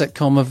 spin-off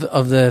sitcom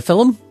of the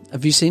film.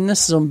 Have you seen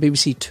this? It's on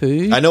BBC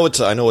Two. I know what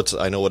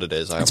it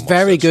is. It's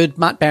very good.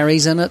 Matt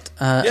Berry's in it.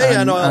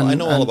 I know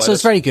all about it. So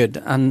it's very good,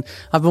 and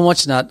I've been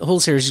watching that. The whole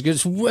series is good.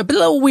 It's a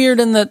little weird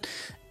in that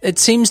it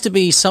seems to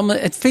be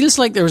it feels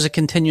like there was a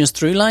continuous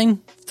through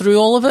line through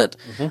all of it,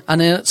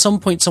 and then at some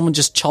point someone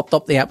just chopped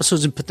up the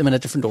episodes and put them in a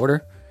different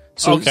order.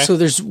 So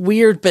there's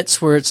weird bits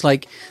where it's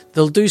like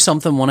they'll do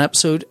something one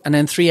episode and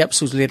then 3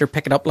 episodes later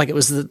pick it up like it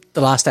was the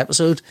last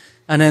episode,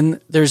 and then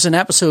there's an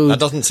episode that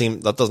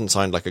doesn't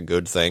sound like a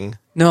good thing.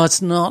 No,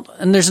 it's not.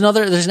 And there's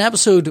an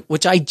episode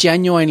which I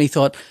genuinely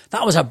thought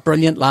that was a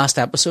brilliant last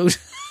episode.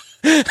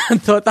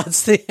 And thought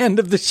that's the end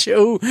of the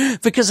show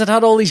because it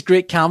had all these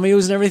great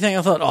cameos and everything.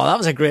 I thought, oh, that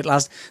was a great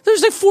last.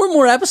 There's like 4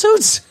 more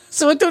episodes,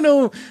 so I don't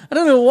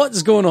know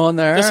what's going on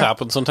there. This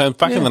happened sometimes.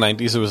 Back in the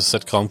 90s, there was a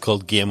sitcom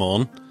called Game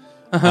On.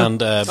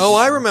 And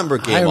I remember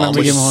Game On.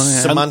 Game On,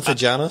 yeah. Samantha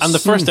Janus. And the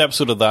first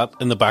episode of that,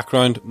 in the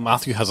background,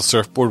 Matthew has a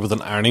surfboard with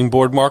an ironing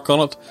board mark on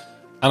it.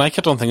 And I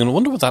kept on thinking, I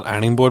wonder what that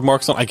ironing board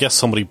mark's on. I guess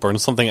somebody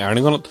burned something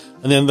ironing on it.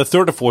 And then the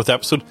 3rd or 4th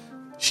episode,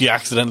 she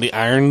accidentally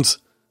irons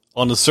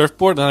on the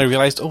surfboard, and I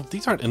realised, oh,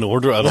 these aren't in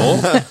order at all.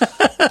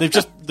 They've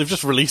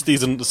just released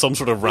these in some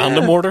sort of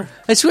random order.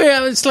 It's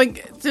weird. It's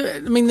like, I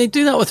mean, they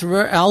do that with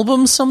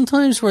albums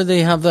sometimes, where they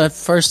have the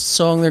first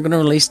song they're going to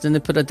release, and they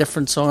put a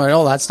different song out,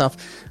 all that stuff.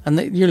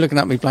 And you're looking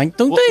at me blank.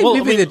 Don't they?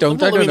 Maybe they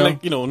don't. I don't know.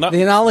 Like,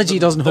 the analogy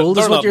doesn't hold,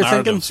 is what you're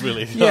thinking.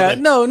 Really, yeah,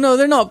 no,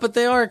 they're not. But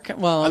they are.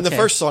 Well, and the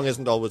first song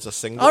isn't always a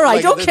single. All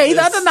right, okay,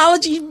 that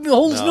analogy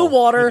holds no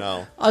water.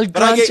 No. I'll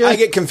but I grant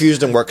get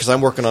confused in work because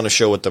I'm working on a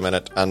show at the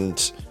minute,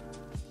 and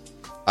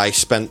I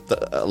spent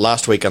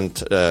last week and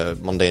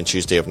Monday and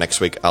Tuesday of next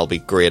week I'll be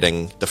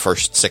grading the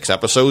first 6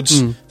 episodes,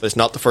 but it's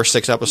not the first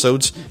 6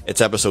 episodes,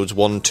 it's episodes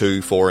 1,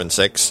 2, 4 and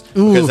 6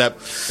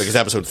 because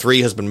episode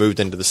 3 has been moved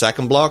into the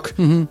second block,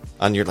 and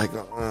you're like,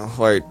 oh,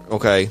 right,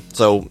 okay.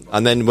 So,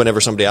 and then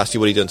whenever somebody asks you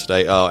what are you doing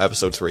today, oh,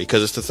 episode 3,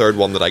 because it's the 3rd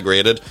one that I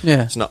graded.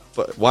 Yeah. It's not,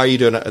 but why are you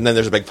doing it? And then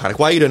there's a big panic,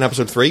 why are you doing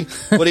episode 3?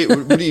 What are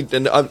you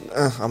and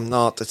I'm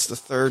not, it's the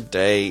 3rd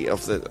day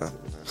of the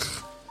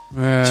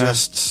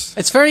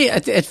it's very.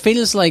 It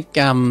feels like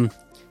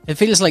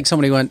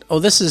somebody went, "Oh,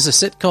 this is a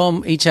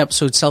sitcom. Each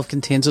episode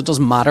self-contained, so it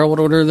doesn't matter what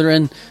order they're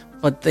in,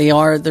 but they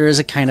are. There is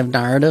a kind of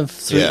narrative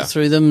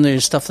through them.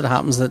 There's stuff that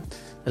happens that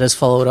is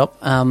followed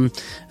up.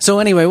 So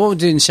anyway, What We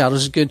Do in the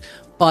Shadows is good,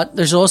 but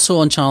there's also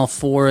on Channel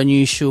 4 a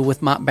new show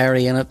with Matt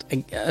Berry in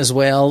it as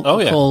well,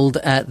 called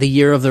The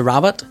Year of the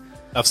Rabbit.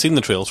 I've seen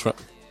the trails for it.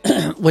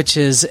 which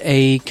is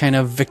a kind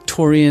of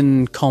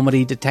Victorian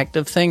comedy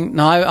detective thing.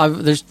 Now,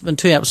 there's been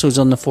 2 episodes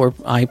on the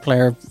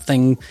 4iPlayer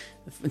thing,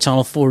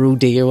 Channel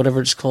 4OD or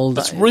whatever it's called.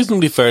 It's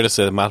reasonably fair to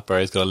say that Matt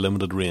Berry's got a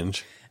limited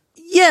range.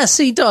 Yes,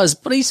 he does,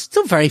 but he's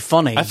still very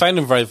funny. I find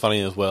him very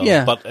funny as well.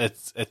 Yeah. But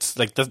it's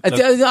like...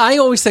 I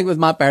always think with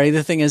Matt Berry,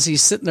 the thing is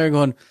he's sitting there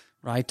going,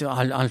 right,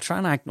 I'll try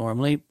and act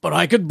normally, but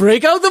I could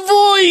break out the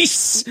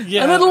voice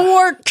and it'll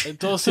work. It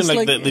does seem It's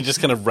like they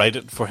just kind of write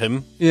it for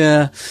him.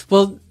 Yeah.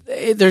 Well,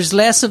 there's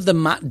less of the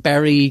Matt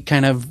Berry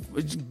kind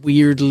of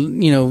weird,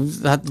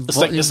 that...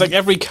 It's like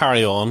every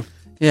Carry On,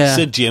 Yeah.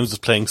 Sid James is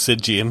playing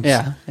Sid James.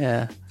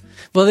 Yeah.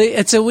 Well,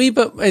 it's a wee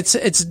bit...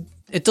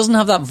 It doesn't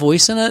have that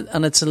voice in it,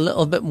 and it's a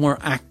little bit more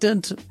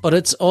acted, but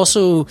it's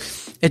also...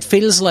 It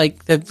feels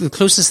like... The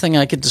closest thing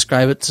I could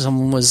describe it to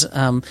someone was...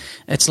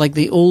 it's like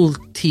the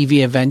old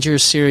TV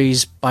Avengers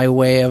series by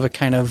way of a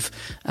kind of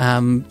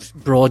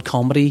broad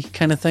comedy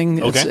kind of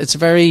thing. Okay. It's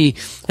very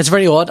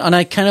odd, and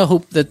I kind of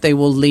hope that they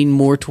will lean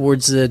more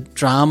towards the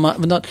drama...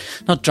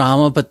 Not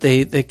drama, but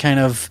the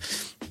kind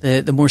of...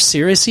 The more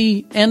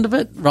serious-y end of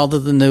it, rather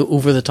than the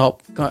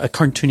over-the-top,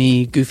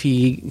 cartoony,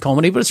 goofy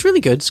comedy. But it's really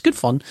good. It's good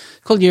fun. It's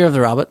called Year of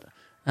the Rabbit.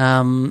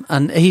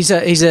 And he's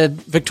a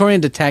Victorian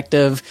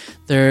detective.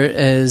 There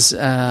is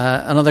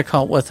another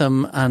cop with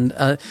him, and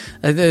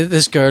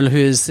this girl who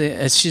is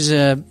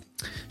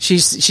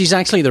she's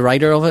actually the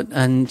writer of it,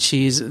 and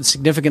she's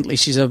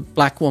a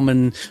black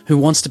woman who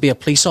wants to be a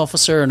police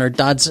officer, and her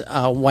dad's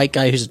a white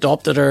guy who's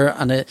adopted her,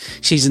 and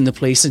she's in the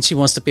police, and she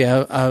wants to be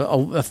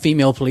a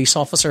female police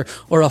officer,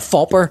 or a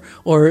fopper,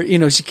 or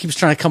she keeps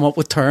trying to come up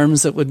with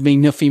terms that would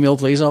mean a female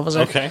police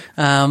officer. Okay.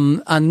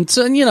 And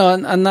so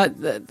and that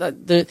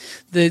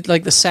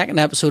the second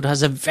episode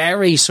has a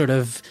very sort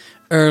of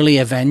early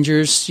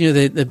Avengers,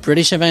 the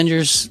British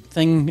Avengers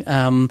thing,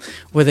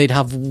 where they'd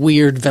have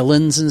weird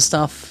villains and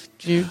stuff.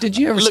 Did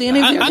you ever see any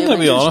of the I'm going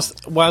to be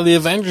honest. While the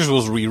Avengers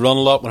was rerun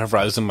a lot whenever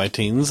I was in my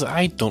teens,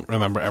 I don't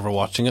remember ever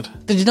watching it.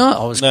 Did you not?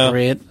 Oh, it was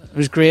great. It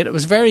was great. It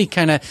was very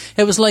kind of...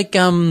 It was like...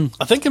 I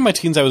think in my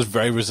teens I was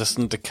very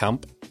resistant to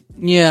camp.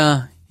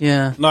 Yeah.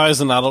 Now as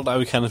an adult I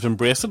would kind of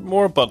embrace it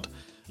more, but...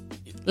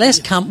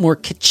 Less camp, more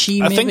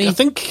kitschy, maybe? I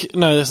think...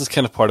 No, this is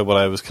kind of part of what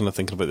I was kind of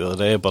thinking about the other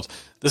day, but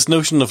this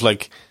notion of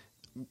like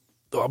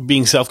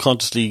being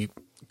self-consciously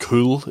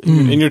cool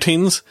in your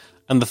teens...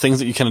 And the things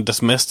that you kind of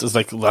dismissed is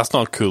like, that's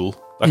not cool.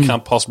 That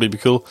can't possibly be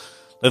cool.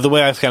 Like the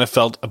way I've kind of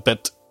felt a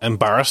bit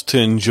embarrassed to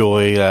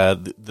enjoy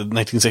the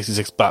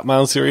 1966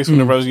 Batman series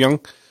whenever I was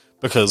young,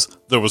 because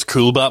there was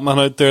cool Batman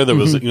out there. There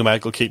was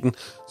Michael Keaton,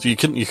 so you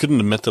couldn't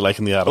admit to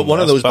liking the Adam. But one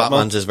West of those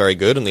Batman. Batmans is very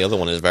good, and the other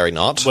one is very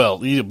not. Well,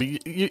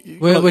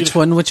 which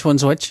one? Which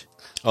one's which?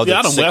 Oh, the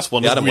Adam West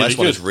one. The Adam really West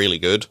one good. is really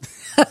good.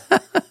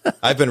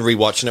 I've been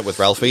rewatching it with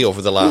Ralphie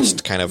over the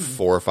last kind of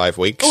 4 or 5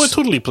 weeks. Oh, it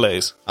totally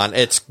plays, and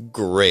it's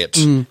great.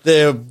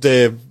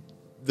 The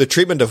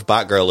treatment of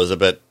Batgirl is a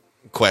bit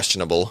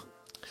questionable.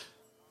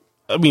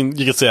 I mean,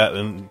 you could say that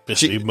in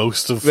basically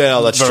most of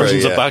that's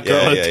versions true, of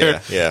Batgirl out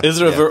there. Yeah. Is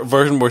there a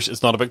version where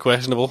it's not a bit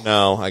questionable?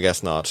 No, I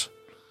guess not.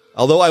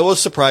 Although I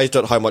was surprised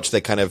at how much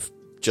they kind of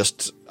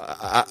just...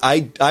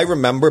 I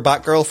remember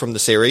Batgirl from the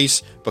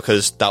series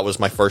because that was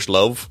my first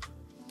love.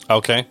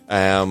 Okay.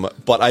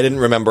 But I didn't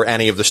remember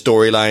any of the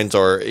storylines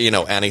or,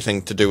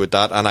 anything to do with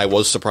that. And I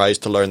was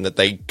surprised to learn that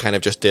they kind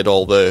of just did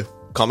all the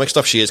comic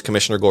stuff. She is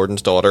Commissioner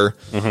Gordon's daughter.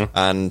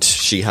 And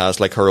she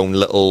has like her own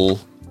little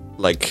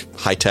like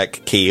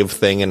high-tech cave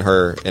thing in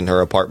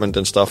her apartment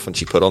and stuff. And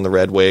she put on the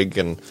red wig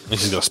and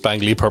she's got a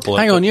spangly purple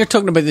Hang on, you're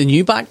talking about the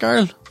new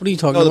Batgirl? What are you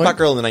talking No, about?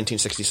 the Batgirl in the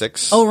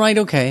 1966 Oh, right,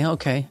 okay.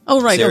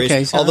 Oh, right, series.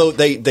 okay. So Although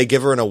they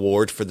give her an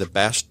award for the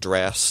best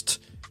dressed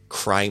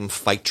crime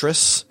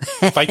fightress.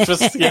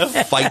 Fightress,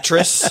 yes.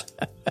 Fightress.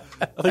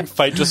 I think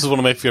fightress is one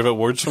of my favourite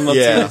words from that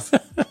Yeah.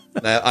 series.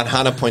 And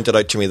Hannah pointed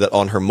out to me that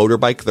on her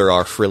motorbike there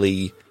are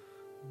frilly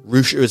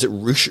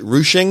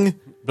ruching?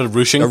 Bit of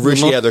ruching.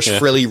 There's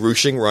frilly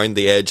ruching around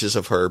the edges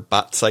of her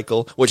bat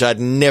cycle, which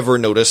I'd never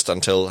noticed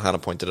until Hannah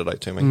pointed it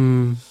out to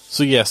me.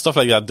 So yeah, stuff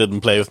like that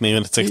didn't play with me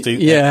when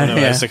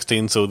I was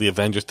 16, so the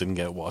Avengers didn't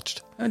get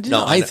watched. I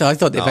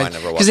thought the I never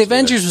Avengers... watched Because the it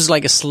Avengers was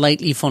like a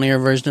slightly funnier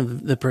version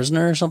of The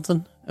Prisoner or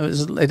something.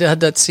 It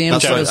had that same...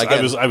 That's sort right, of-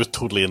 again- I was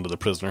totally into The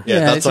Prisoner.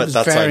 Yeah, it was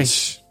that very-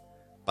 sounds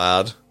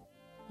bad.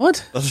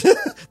 What?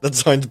 That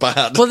sounds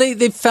bad. Well,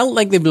 they felt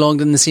like they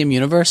belonged in the same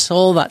universe.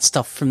 All that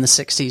stuff from the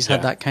 60s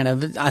had that kind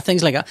of...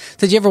 things like...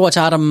 Did you ever watch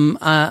Adamant?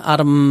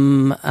 You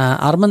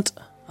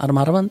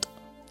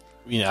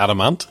mean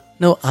Adamant?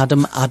 No,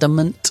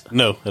 Adamant.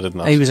 No, I did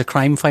not. He was a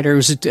crime fighter. He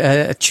was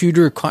a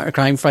Tudor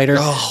crime fighter,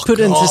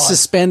 put into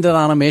suspended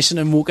animation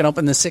and woken up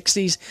in the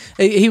 60s.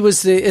 He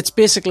was it's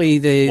basically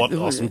the... What,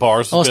 Austin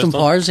Powers? Austin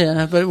Powers,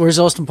 yeah. But whereas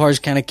Austin Powers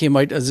kind of came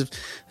out as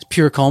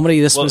pure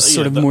comedy, this was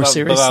sort of more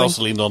serious But that thing.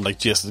 also leaned on like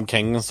Jason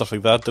King and stuff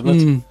like that,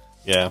 didn't it?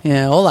 Yeah.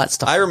 Yeah, all that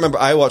stuff. I remember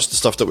I watched the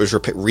stuff that was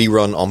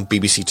rerun on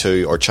BBC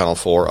Two or Channel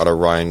 4 at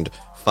around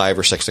 5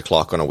 or 6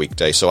 o'clock on a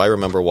weekday. So I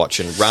remember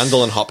watching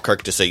Randall and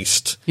Hopkirk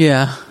Deceased,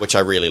 Yeah. which I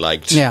really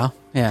liked. Yeah.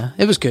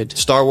 It was good.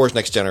 Star Trek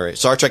Next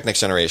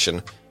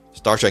Generation,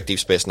 Star Trek Deep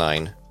Space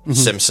Nine,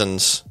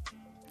 Simpsons.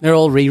 They're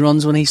all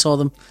reruns when he saw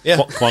them. Yeah,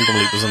 Quantum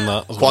Leap was in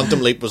that as well.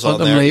 Quantum Leap was on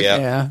Quantum there. Leap,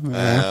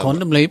 Yeah.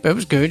 Quantum Leap, it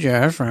was good,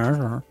 yeah.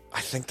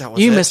 I think that was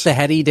You it. missed the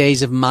heady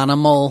days of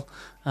Manimal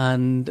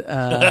and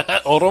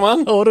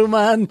Automan?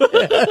 Automan.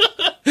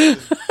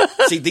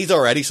 See, these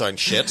already sound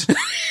shit.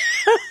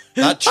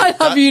 That, I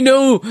have you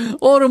know,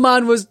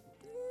 Automan was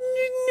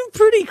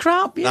pretty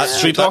crap, yeah.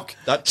 Street Hawk?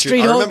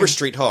 Street I Hawk. remember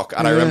Street Hawk,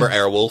 and I remember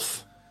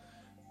Airwolf.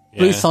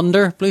 Blue Yeah.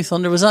 Thunder. Blue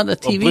Thunder, was that a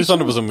TV? Blue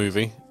Thunder was a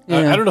movie.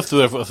 Yeah. I don't know if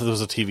there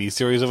was a TV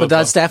series of it. But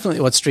that's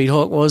definitely what Street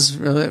Hawk was.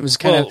 It was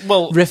kind of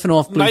riffing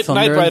off Blue Thunder.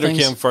 Knight and Rider things.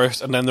 came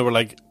first, and then they were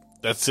like,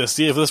 let's just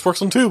see if this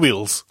works on two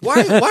wheels.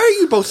 Why are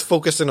you both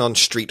focusing on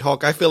Street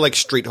Hawk? I feel like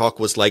Street Hawk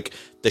was like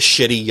the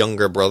shitty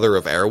younger brother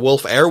of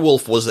Airwolf.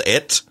 Airwolf was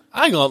it.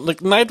 Hang on,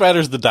 like Knight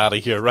Rider's the daddy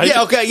here, right?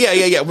 Yeah,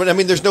 okay, yeah. But, I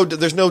mean, there's no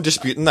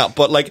disputing that.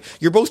 But like,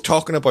 you're both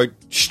talking about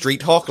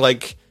Street Hawk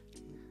like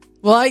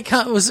Well, I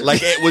can't. Was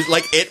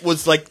it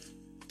was like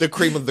the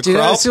cream of the do you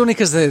know, crop. it's only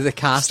because the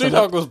cast. Street of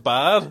Hawk it. was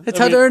bad. It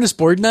I had mean, Ernest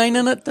Borgnine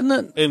in it, didn't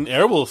it? in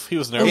Airwolf. He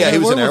was in Airwolf. Yeah, he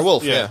was in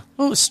Airwolf. Airwolf. Yeah.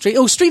 Oh, Street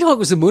Hawk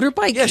was the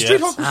motorbike. Yeah, Street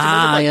Yes. Hawk was the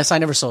Ah, motorbike. yes, I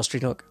never saw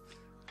Street Hawk.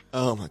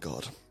 Oh my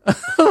god.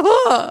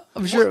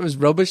 I'm sure it was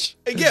rubbish.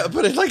 Yeah,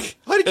 but it's like,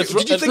 how did you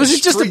think? Was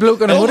it just a Street-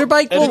 bloke on a No,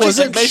 motorbike? It What was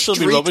may- it? it may still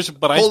be Street- rubbish,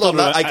 but I Hold still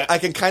on, remember- I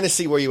can kind of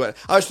see where you went.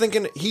 I was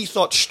thinking he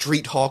thought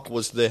Street Hawk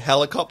was the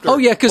helicopter. Oh,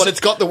 yeah, 'cause- but it's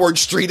got the word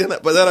street in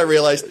it. But then I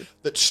realized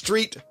that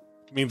street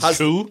means has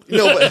cool.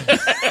 No,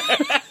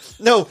 but,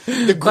 no.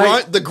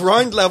 The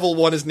ground level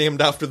one is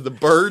named after the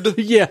bird.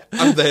 Yeah.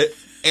 and the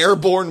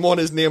airborne one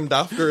is named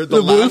after the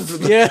land.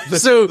 wolf, yeah.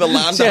 So- the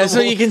land. yeah, so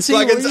animal. you can see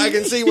I where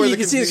can see where you the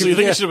can see confusion. So you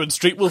think Yeah. it should have been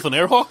Street Wolf and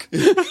Airhawk?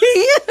 Yeah,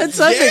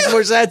 that makes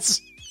more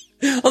sense.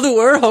 Although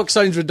Airhawk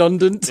sounds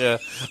redundant. Yeah.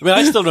 I mean,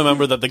 I still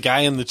remember that the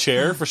guy in the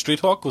chair for Street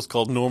Hawk was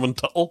called Norman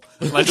Tuttle,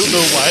 and I don't know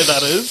why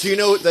that is. Do you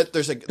know that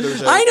there's a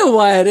I know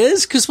why it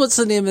is, because what's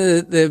the name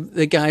of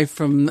the guy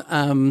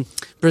from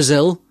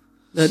Brazil?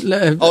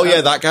 Oh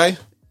yeah, that guy.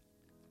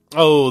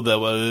 Oh, that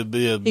was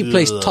He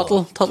plays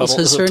Tuttle. Tuttle's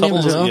his surname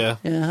as well.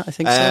 Yeah. I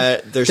think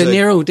so. There's De a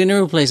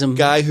Niro plays him.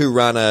 guy who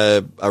ran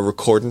a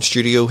recording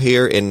studio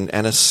here in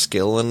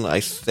Enniskillen, I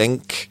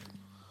think.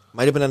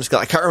 Might have been Enniskillen.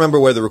 I can't remember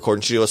where the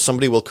recording studio was.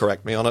 Somebody will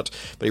correct me on it.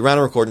 But he ran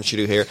a recording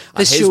studio here. and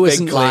This his show big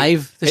isn't claim-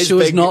 live. This his show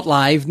is big- not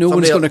live. No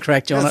one's Somebody going to else-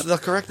 correct you on Yes, it. They'll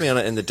correct me on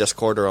it in the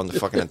Discord or on the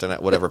fucking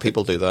internet, whatever.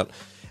 People do that.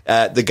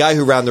 The guy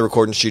who ran the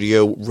recording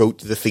studio wrote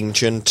the theme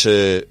tune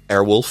to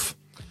Airwolf.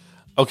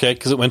 Okay,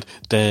 because it went.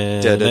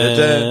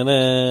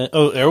 Da-da-da-da.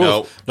 Oh, Airwolf.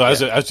 No. No, I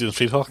was doing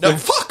Street Hawk. No,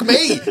 fuck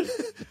me!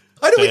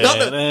 How do we not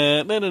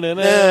know?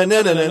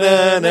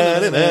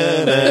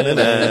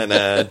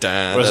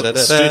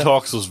 Whereas Street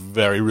Hawks was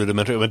very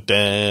rudimentary. It went.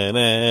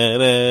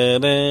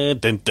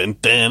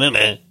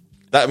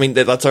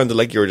 That sounded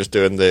like you were just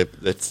doing the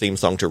theme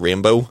song to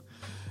Rainbow.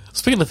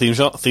 Speaking of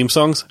theme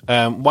songs,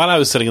 while I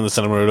was sitting in the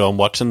cinema room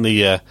watching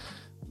the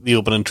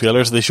opening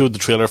trailers, they showed the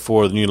trailer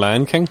for the new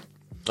Lion King.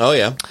 Oh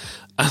yeah.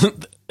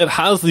 And it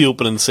has the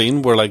opening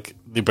scene where like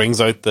he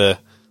brings out the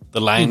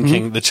Lion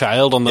King, the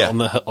child on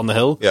the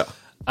hill. Yeah.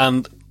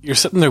 And you're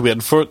sitting there waiting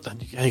for it,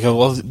 and you go,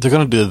 "Well, they're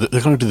going to do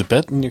the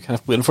bit," and you're kind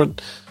of waiting for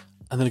it,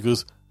 and then it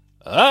goes,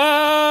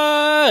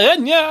 "Ah,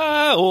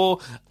 Enya, oh,"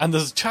 and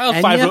there's a child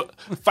Enya?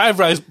 five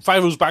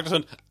rows back to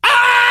saying,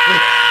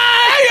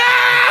 "Ah,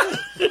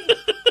 yeah!"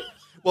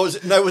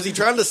 Was he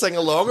trying to sing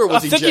along or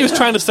was I think he was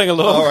trying to sing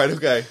along. All right,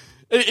 okay.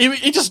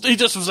 He just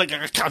was like,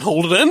 "I can't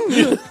hold it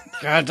in."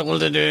 Can't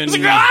hold it in. He's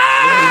like,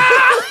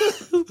 "Ah!"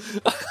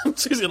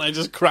 Susie and I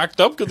just cracked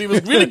up because he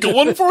was really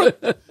going for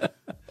it.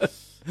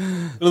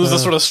 And there was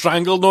this sort of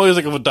strangled noise,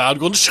 like of a dad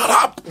going, "Shut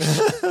up!"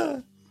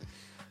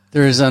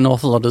 There's an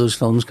awful lot of those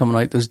films coming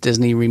out, those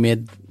Disney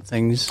remade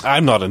things.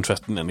 I'm not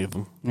interested in any of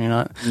them. You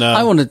know, No.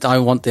 I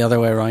want the other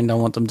way around. I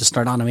want them to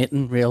start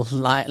animating real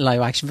live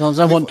action films.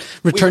 I want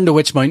Return to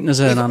Witch Mountain as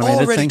an We've animated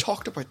already thing.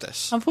 talked about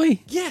this. Have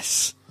we?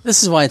 Yes.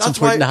 This is why it's That's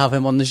important why- to have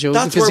him on the show.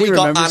 That's because where he we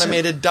got remembers it.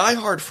 animated Die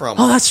Hard from.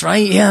 Oh, that's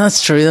right. Yeah,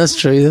 that's true. That's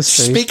true.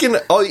 Speaking,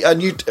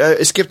 and you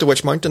Escape to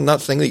Witch Mountain,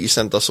 that thing that you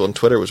sent us on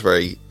Twitter was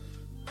very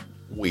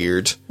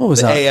weird. What was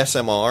the that?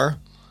 ASMR.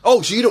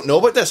 Oh, so you don't know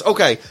about this?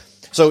 Okay.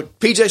 So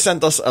PJ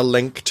sent us a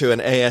link to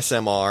an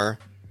ASMR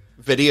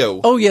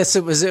video. Oh yes,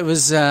 it was It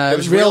was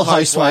Real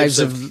Housewives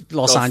of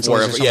Los Angeles. Or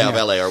wherever, something, yeah, of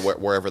LA or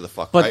wherever the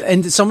fuck. But right?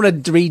 and someone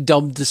had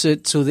redubbed this,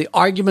 so the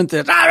argument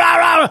that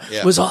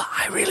Yeah. was,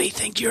 I really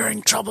think you're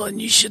in trouble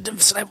and you should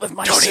have slept with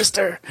my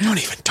sister.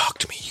 Don't even talk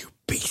to me, you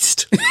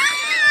beast.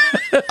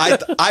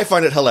 I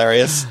find it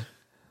hilarious.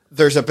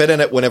 There's a bit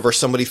in it whenever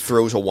somebody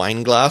throws a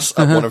wine glass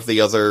at one of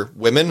the other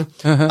women,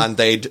 and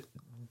they'd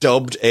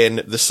dubbed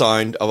in the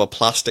sound of a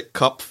plastic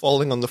cup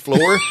falling on the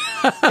floor.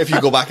 If you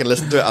go back and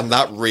listen to it, and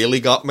that really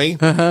got me.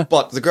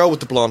 But the girl with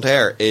the blonde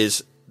hair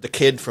is the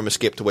kid from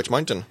Escape to Witch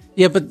Mountain.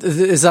 Yeah, but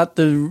is that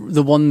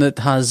the one that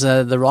has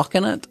the Rock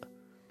in it?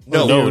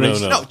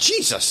 No.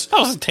 Jesus. That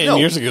was 10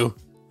 years ago.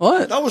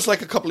 What? That was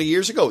like a couple of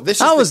years ago.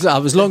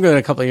 That was longer than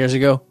a couple of years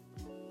ago.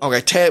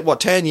 Okay,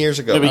 10 years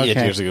ago? Maybe 8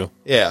 Okay. years ago.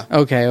 Yeah.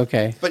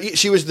 Okay. But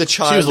she was the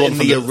child She was the one in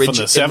from the the- from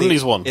original the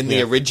 70s one. In the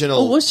Yeah. original.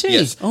 Oh, was she?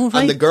 Yes. Oh,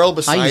 right. And the girl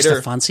beside I used her.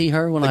 to fancy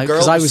her when the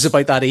because girl I was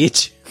about that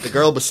age. The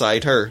girl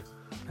beside her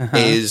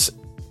is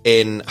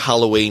in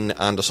Halloween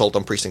and Assault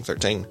on Precinct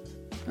 13.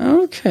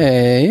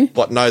 Okay.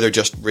 But now they're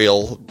just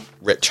real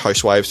rich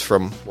housewives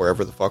from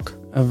wherever the fuck.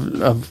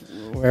 Of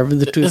wherever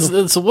the two.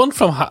 It's the one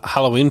from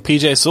Halloween,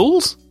 PJ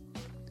Souls?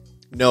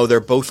 No, they're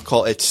both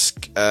called. It's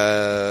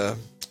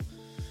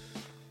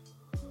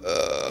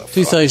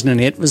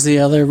 2008 was the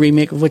other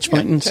remake of Witch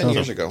Mountain. 10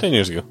 years ago. 10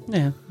 years ago.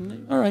 Yeah.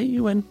 All right,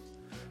 you win.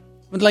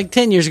 But like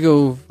 10 years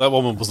ago, That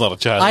woman was not a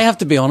child. I have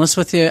to be honest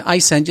with you. I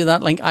sent you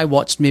that link. I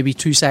watched maybe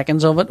 2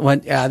 seconds of it.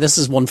 Went, yeah, this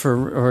is one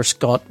or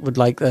Scott would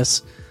like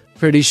this.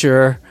 Pretty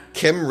sure.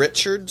 Kim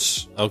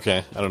Richards,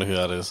 Okay, I don't know who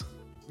that is.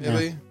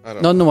 maybe? I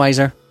don't know. None the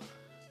wiser.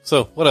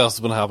 So, what else has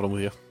been happening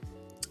with you?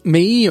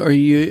 Me or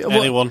you?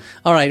 Anyone.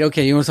 All right,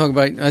 okay. You want to talk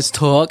about? Let's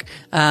talk.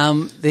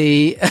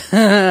 The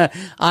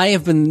I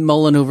have been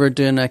mulling over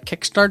doing a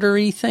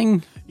Kickstarter-y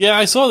thing. Yeah,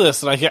 I saw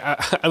this, and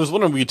I was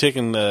wondering, were you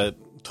taking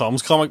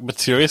Tom's comic but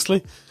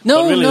seriously?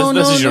 No, But really, no,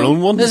 this no. is your no.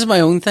 own one? This is my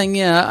own thing.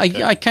 Yeah,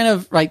 I kind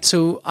of right.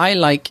 So I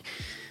like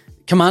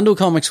Commando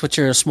comics, which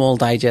are a small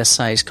digest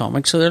size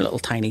comic. So they're little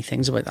tiny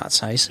things about that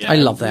size. Yeah, I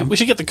love them. We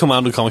should get the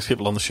Commando Comics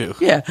people on the show.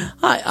 Yeah,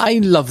 I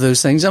love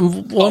those things. I'd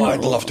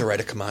love to write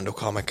a Commando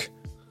comic.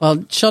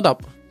 Well, shut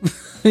up.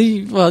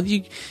 Well,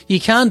 you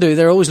can do.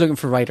 They're always looking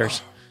for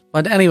writers.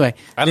 But anyway,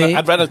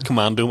 I'd read it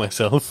Commando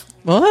myself.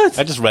 what?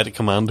 I just read it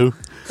Commando.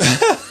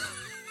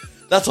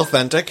 That's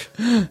authentic.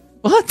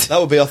 What? That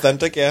would be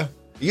authentic, yeah.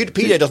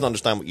 PJ doesn't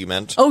understand what you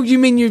meant. Oh, you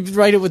mean you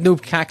write it with no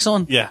cax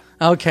on? Yeah.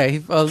 Okay.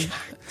 Well,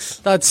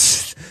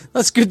 that's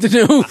good to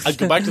know. I'd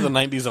go back to the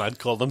 90s and I'd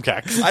call them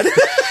cacks.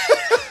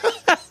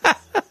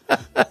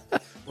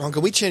 Ron,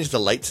 can we change the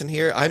lights in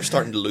here? I'm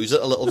starting to lose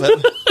it a little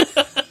bit.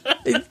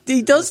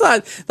 He does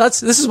that.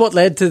 This is what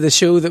led to the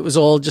show that was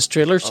all just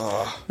trailers.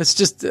 It's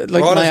just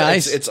like Ron, my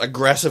eyes. it's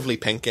aggressively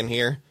pink in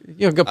here.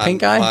 You've got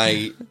pink And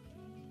eye.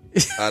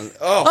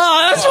 Oh,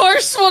 That's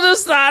worse. What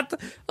is that?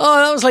 Oh,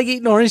 that was like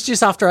eating orange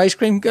juice after ice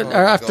cream or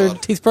after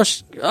God.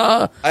 toothbrush.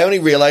 I only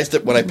realised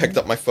it when I picked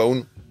up my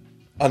phone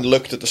and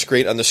looked at the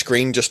screen, and the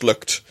screen just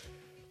looked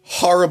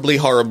horribly,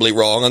 horribly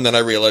wrong, and then I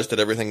realised that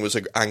everything was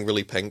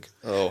angrily pink.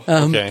 Oh.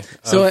 Okay.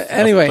 So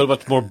anyway. Put a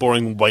much more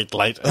boring white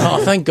light.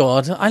 Oh, thank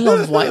God. I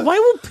love white. Why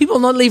would people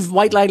not leave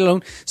white light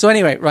alone? So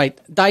anyway, right,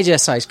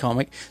 digest size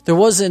comic. There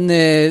was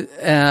a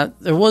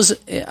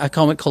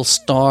comic called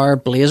Star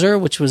Blazer,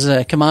 which was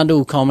a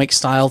Commando comic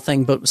style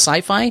thing, but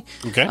sci-fi.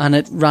 Okay. And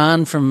it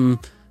ran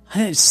from I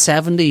think it's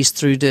 70s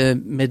through to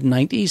mid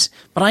 90s,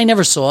 but I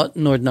never saw it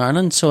in Northern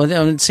Ireland, so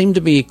it seemed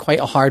to be quite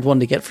a hard one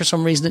to get for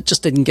some reason. It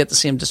just didn't get the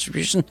same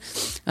distribution.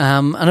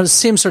 And it was the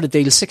same sort of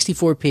deal,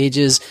 64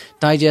 pages,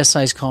 digest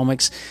size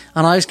comics.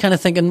 And I was kind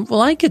of thinking, well,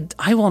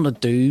 I want to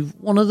do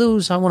one of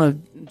those. I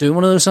want to do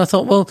one of those. And I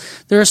thought, well,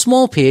 they're a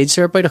small page.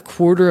 They're about a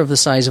quarter of the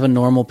size of a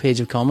normal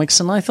page of comics.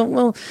 And I thought,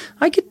 well,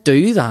 I could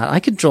do that. I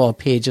could draw a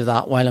page of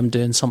that while I'm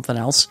doing something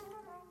else.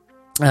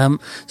 So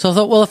I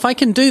thought, well, if I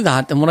can do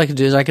that, then what I could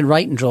do is I could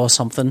write and draw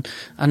something,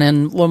 and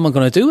then what am I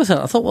going to do with it?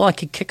 I thought, well, I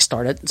could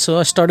kickstart it. So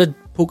I started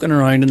poking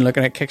around and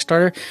looking at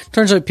Kickstarter.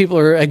 Turns out people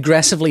are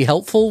aggressively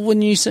helpful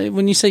when you say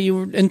you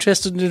were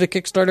interested in doing a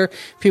Kickstarter.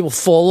 People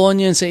fall on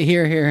you and say,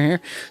 here.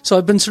 So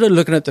I've been sort of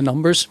looking at the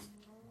numbers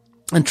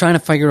and trying to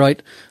figure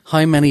out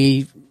how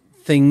many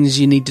things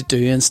you need to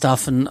do and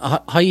stuff, and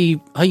how you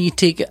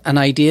take an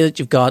idea that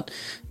you've got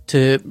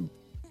to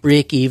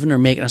break even or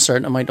making a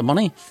certain amount of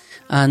money.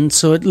 And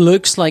so it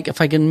looks like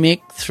if I can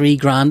make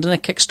 $3,000 in a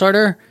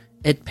Kickstarter,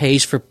 it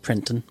pays for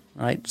printing,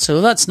 right?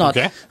 So that's not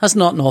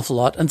an awful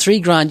lot. And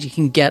 $3,000 you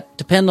can get,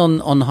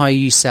 depending on how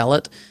you sell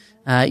it,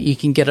 you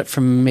can get it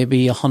from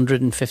maybe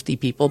 150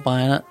 people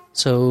buying it.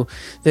 So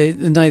they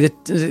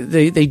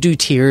do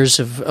tiers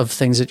of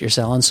things that you're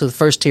selling. So the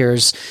first tier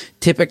is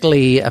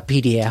typically a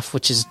PDF,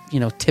 which is,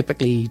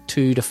 typically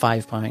 £2 to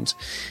 £5.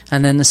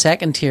 And then the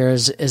second tier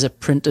is a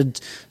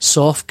printed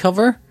soft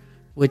cover,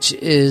 which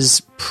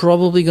is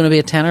probably going to be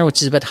a tenner,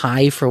 which is a bit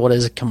high for what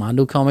is a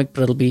Commando comic,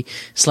 but it'll be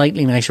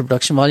slightly nicer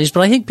production values.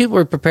 But I think people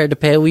are prepared to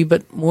pay a wee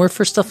bit more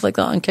for stuff like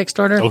that on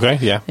Kickstarter. Okay,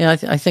 yeah. Yeah,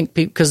 I think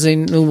because they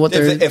know what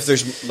they're... If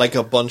there's like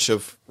a bunch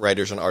of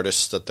writers and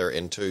artists that they're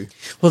into.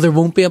 Well, there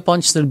won't be a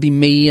bunch. There'll be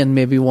me and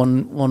maybe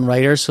one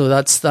writer. So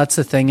that's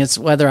the thing. It's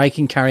whether I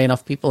can carry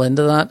enough people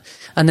into that.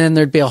 And then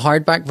there'd be a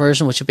hardback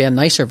version, which would be a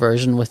nicer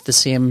version with the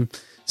same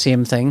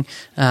thing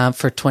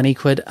for 20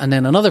 quid, and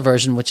then another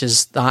version which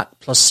is that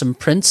plus some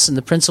prints, and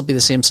the prints will be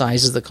the same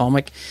size as the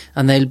comic,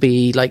 and they'll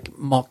be like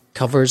mock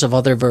covers of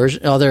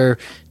other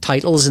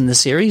titles in the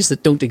series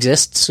that don't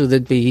exist. So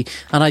they'd be,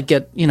 and I'd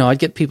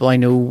get people I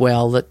know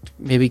well that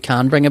maybe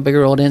can bring a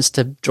bigger audience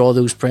to draw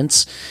those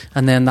prints,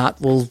 and then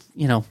that will,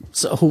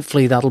 so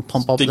hopefully that'll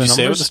pump up the numbers.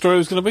 Did you say what the story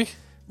was going to be?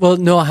 Well,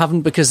 no, I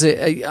haven't, because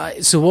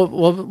so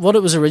what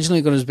it was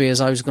originally going to be is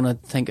I was going to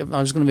be The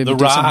able to do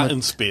Ra something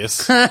in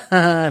space.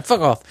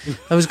 fuck off.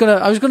 I was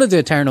gonna do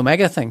a Terran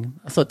Omega thing.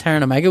 I thought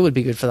Terran Omega would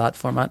be good for that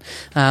format.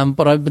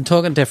 But I've been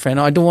talking to a friend.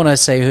 I don't want to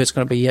say who it's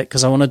going to be yet,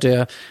 because I want to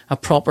do a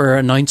proper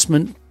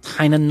announcement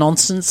kind of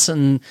nonsense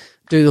and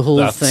do the whole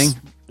That's thing.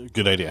 a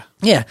good idea.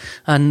 Yeah,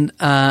 and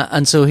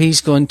so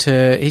he's going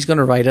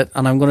to write it,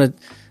 and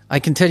I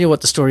can tell you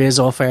what the story is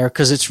off air,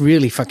 because it's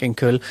really fucking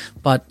cool.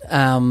 But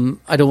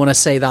I don't want to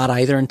say that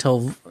either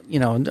until,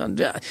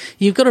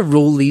 you've got to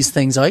roll these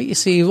things out. You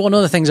see, one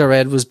of the things I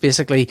read was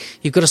basically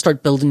you've got to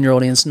start building your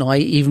audience now,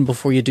 even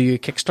before you do your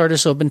Kickstarter.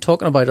 So I've been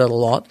talking about it a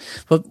lot,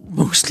 but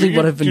mostly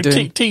what I've been You're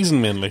doing.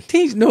 teasing mainly.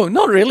 No,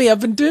 not really.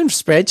 I've been doing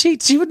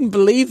spreadsheets. You wouldn't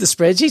believe the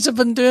spreadsheets I've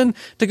been doing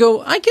to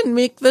go, I can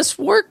make this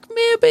work,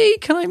 maybe.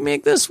 Can I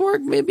make this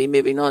work? Maybe,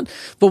 maybe not.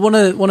 But one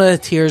of the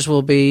tiers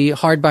will be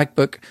hardback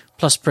book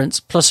plus prints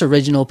plus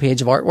original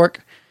page of artwork.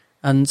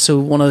 And so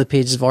one of the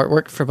pages of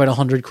artwork for about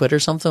 £100 or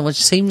something, which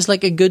seems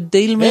like a good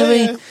deal,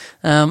 maybe.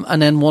 Yeah.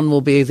 And then one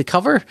will be the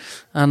cover.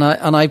 And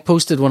I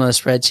posted one of the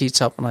spreadsheets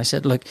up, and I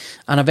said, look,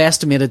 and I've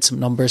estimated some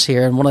numbers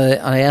here, and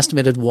I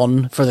estimated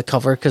one for the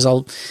cover, because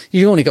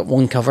you only got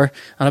one cover,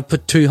 and I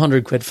put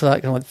 £200 for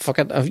that. And I went, fuck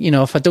it,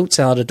 if I don't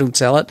sell it, I don't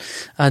sell it.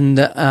 And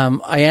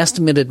I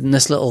estimated in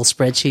this little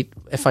spreadsheet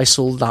if I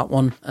sold that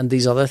one and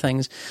these other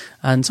things.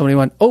 And somebody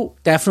went, oh,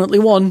 definitely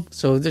one.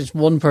 So there's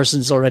one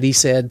person's already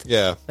said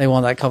they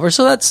want that cover.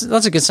 So that's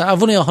a good sign.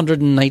 I've only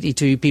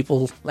 192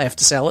 people left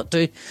to sell it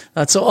to.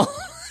 That's all.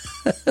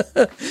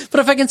 But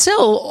if I can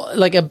sell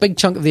like a big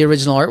chunk of the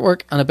original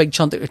artwork and a big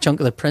chunk of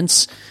the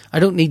prints, I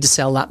don't need to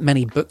sell that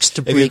many books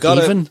to break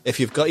even.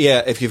 If you've got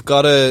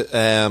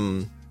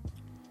to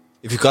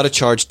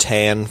charge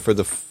 10 for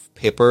the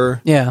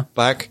paper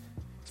back,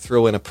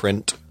 throw in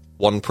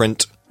one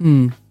print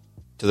to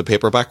the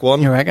paperback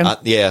one. You reckon?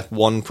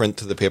 One print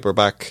to the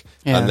paperback,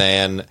 and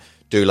then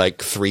do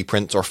like 3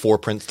 prints or 4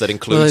 prints that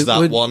includes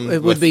one.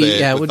 It would be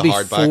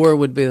hardback. 4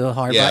 would be the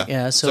hardback.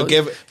 Yeah, so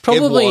give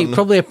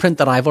probably a print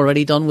that I've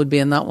already done would be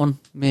in that one,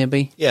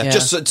 maybe.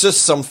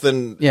 Just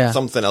something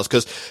else,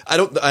 because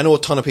I know a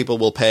ton of people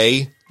will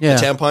pay the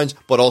 £10,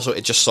 but also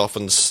it just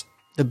softens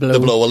the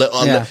blow a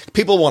little.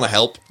 People want to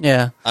help,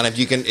 and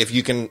if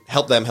you can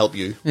help them help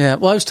you. Yeah,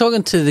 well, I was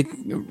talking to the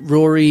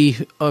Rory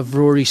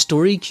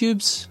Story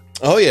Cubes.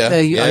 Oh yeah,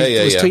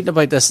 I was tweeting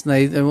about this,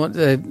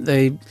 and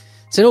they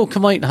said, oh,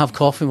 come out and have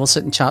coffee and we'll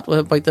sit and chat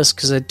about this,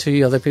 because I had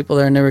 2 other people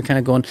there, and they were kind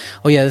of going,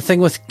 oh yeah, the thing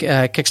with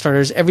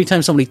Kickstarters, every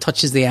time somebody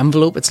touches the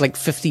envelope, it's like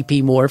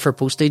 50p more for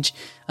postage,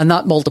 and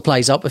that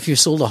multiplies up. If you've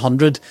sold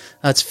 100,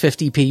 that's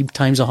 50p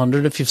times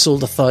 100. If you've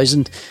sold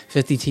 1,000,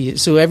 50p.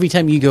 So every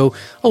time you go,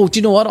 oh, do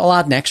you know what, I'll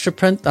add an extra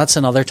print, that's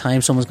another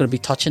time someone's going to be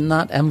touching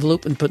that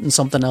envelope and putting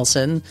something else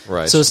in.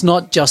 Right. So it's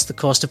not just the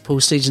cost of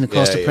postage and the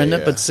cost of printing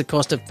it, but it's the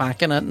cost of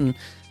packing it and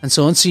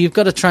so on. So you've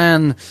got to try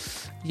and...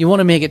 You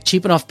want to make it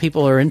cheap enough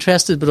people are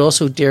interested, but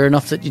also dear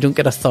enough that you don't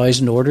get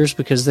 1,000 orders,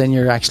 because then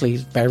you're actually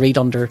buried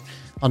under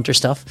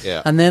stuff.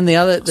 Yeah. And then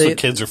That's what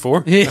kids are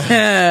for.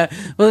 Yeah.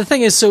 Well, the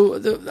thing is,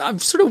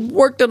 I've sort of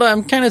worked it out.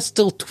 I'm kind of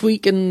still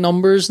tweaking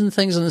numbers and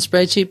things on the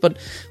spreadsheet, but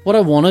what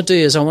I want to do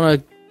is I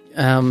want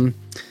to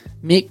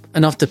make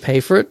enough to pay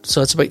for it.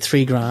 So it's about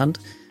 $3,000.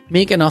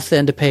 Make enough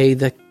then to pay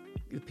the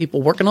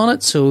people working on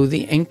it. So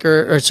the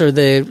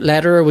the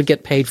letterer would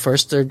get paid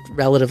first. They're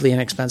relatively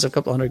inexpensive, a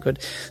couple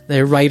 £100.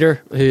 The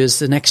writer, who is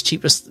the next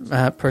cheapest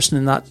person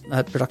in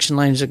that production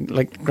line, is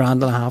like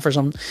 $1,500 or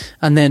something.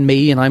 And then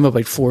me, and I'm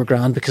about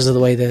 $4,000 because of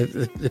the way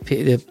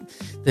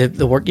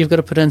the work you've got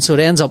to put in. So it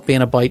ends up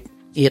being about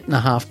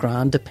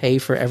 $8,500 to pay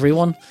for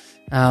everyone.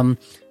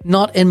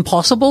 Not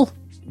impossible.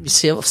 You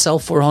sell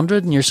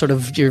 400 and you're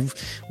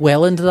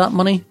well into that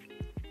money.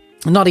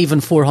 Not even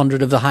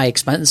 400 of the high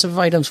expensive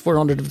items,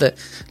 400 of the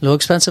low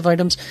expensive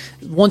items.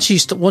 Once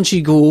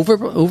you go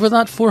over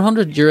that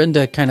 400, you're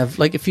into kind of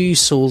like, if you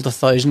sold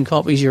 1,000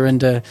 copies, you're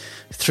into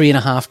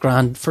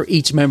 $3,500 for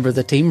each member of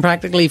the team,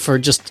 practically, for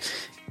just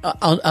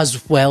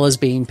as well as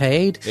being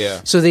paid. Yeah.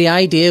 So the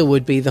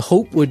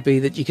hope would be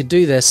that you could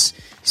do this,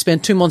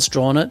 spend 2 months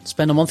drawing it,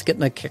 spend a month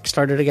getting a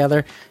Kickstarter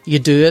together, you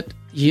do it,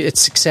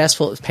 it's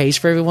successful, it pays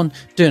for everyone,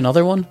 do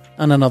another one,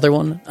 and another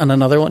one, and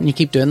another one, and you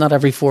keep doing that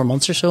every 4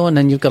 months or so, and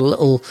then you've got a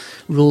little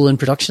rolling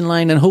production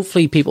line, and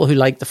hopefully people who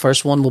like the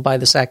first one will buy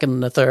the second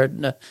and the third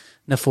and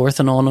the fourth,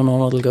 and on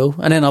it'll go.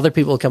 And then other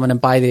people come in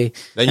and buy the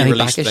Then you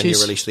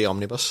release the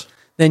omnibus.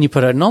 Then you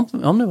put out an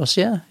omnibus,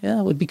 it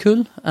would be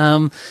cool.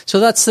 So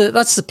that's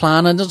the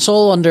plan, and it's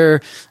all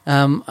under.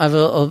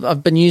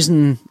 I've been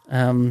using.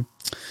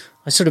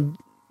 I sort of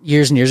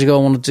years and years ago,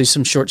 I wanted to do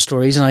some short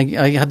stories, and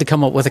I had to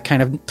come up with a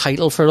kind of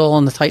title for it all.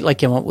 And the title I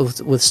came up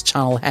with was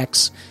Channel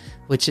Hex,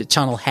 which is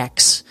Channel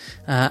Hex,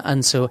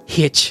 and so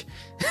H.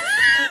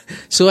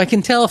 So I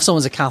can tell if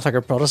someone's a Catholic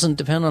or Protestant,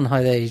 depending on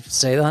how they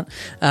say that.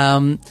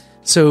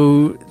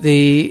 So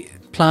the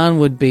plan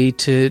would be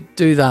to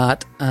do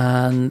that,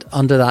 and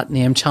under that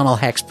name, Channel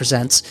Hex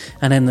presents,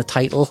 and in the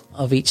title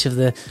of each of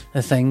the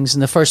things.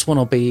 And the first one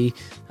will be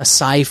a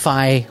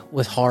sci-fi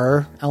with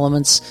horror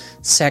elements.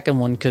 Second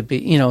one could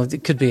be,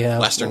 it could be a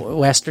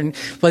Western.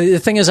 But the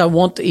thing is, I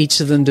want each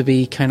of them to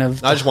be kind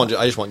of. I just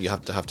want you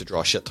have to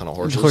draw a shit ton of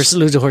horses.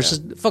 Loads of horses.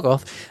 Yeah. Fuck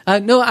off.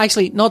 No,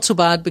 actually, not so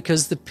bad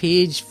because the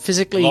page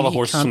physically. A lot of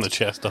horses from the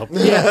chest up.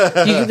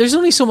 Yeah, there's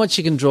only so much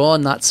you can draw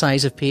on that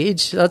size of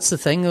page. That's the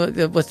thing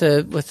with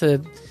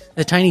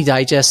the tiny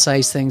digest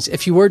size things.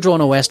 If you were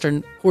drawing a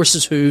Western,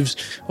 horses' hooves,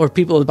 or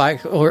people at the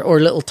back, or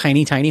little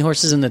tiny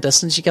horses in the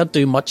distance, you can't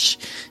do much.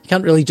 You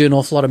can't really do an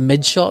awful lot of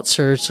mid shots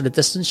or sort of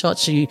distance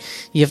shots. So you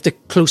have to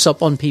close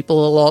up on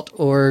people a lot,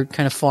 or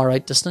kind of far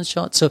out distance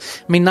shots. So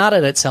I mean, that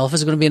in itself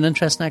is going to be an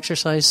interesting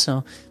exercise.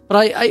 So,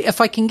 but if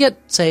you can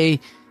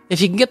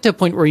get to a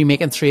point where you're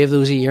making 3 of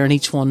those a year, and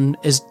each one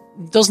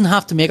doesn't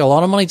have to make a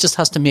lot of money, just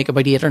has to make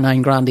about 8 or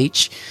 9 grand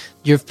each.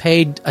 You've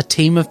paid a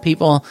team of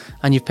people,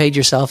 and you've paid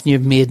yourself, and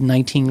you've made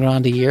 19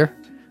 grand a year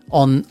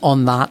on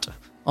that.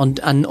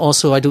 And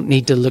also, I don't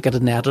need to look at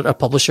an editor, a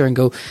publisher, and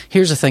go,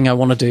 here's a thing I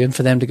want to do, and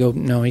for them to go,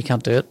 no, you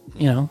can't do it.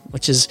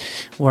 Which is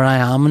where I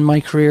am in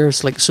my career.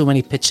 It's like so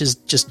many pitches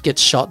just get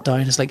shot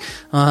down. It's like,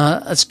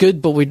 that's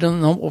good, but we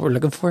don't know what we're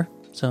looking for.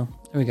 So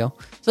there we go.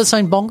 Does that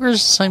sound bonkers?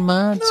 Sound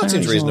mad? No, it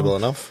seems reasonable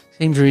enough.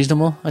 Seems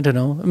reasonable. I don't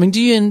know. I mean,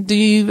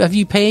 have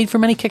you paid for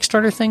many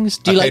Kickstarter things?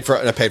 I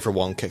paid for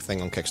one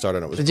thing on Kickstarter,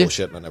 and it was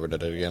bullshit, and I never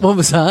did it again. What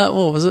was that?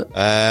 What was it?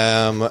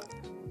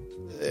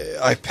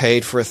 I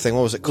paid for a thing.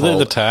 What was it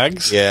called? The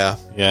tags. Yeah.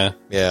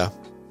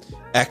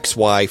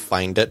 XY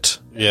Find It.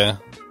 Yeah.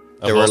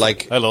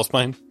 I lost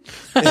mine.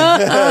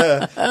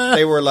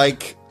 They were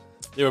like.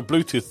 They were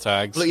Bluetooth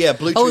tags.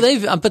 Bluetooth. Oh,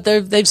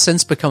 they've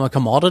since become a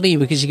commodity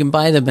because you can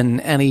buy them in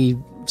any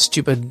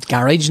stupid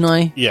garage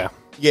now. Yeah.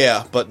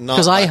 Yeah, but not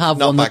because I have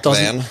one that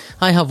doesn't. Then.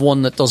 I have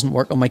one that doesn't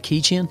work on my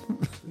keychain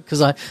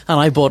because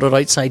I bought it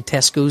outside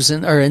Tesco's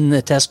in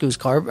the Tesco's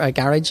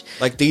garage.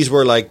 Like these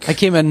were like I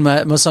came in.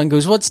 My son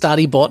goes, "What's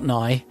Daddy bought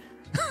now?"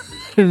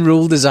 and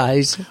rolled his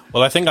eyes.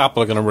 Well, I think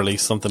Apple are going to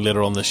release something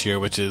later on this year,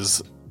 which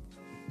is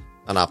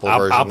an Apple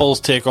version. Apple's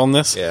take on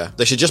this. Yeah,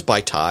 they should just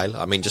buy Tile.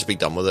 I mean, just be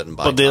done with it and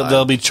buy. But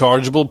they'll be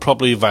chargeable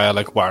probably via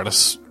like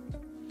wireless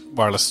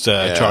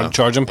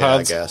charging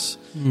pads. Yeah, I guess.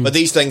 But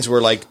these things were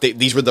like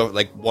these were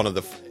one of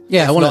the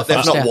one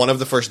of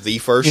the first.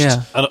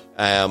 Yeah.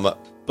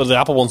 But the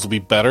Apple ones will be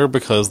better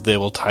because they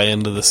will tie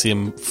into the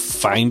same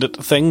Find It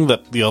thing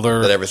that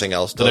everything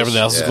else does. That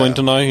everything else is going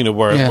to now.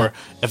 Where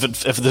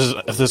if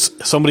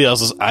there's somebody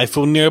else's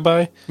iPhone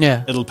nearby,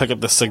 it'll pick up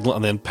the signal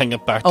and then ping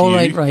it back to you.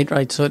 Oh,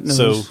 right. So it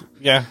knows. So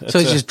yeah, so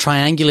it just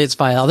triangulates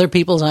via other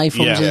people's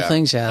iPhones and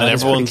things. Yeah, and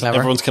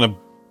everyone's kind of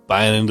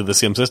buying into the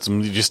same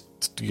system.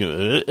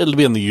 It'll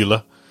be in the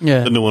EULA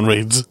that no one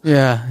reads.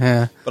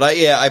 Yeah. But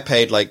I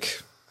paid I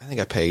think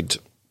I paid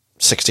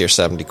 60 or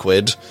 70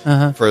 quid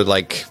for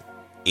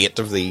 8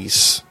 of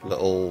these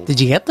little. Did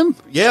you get them?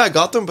 Yeah, I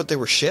got them, but they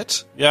were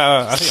shit.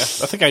 Yeah, I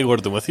think I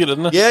ordered them with you,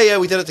 didn't I? Yeah,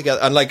 we did it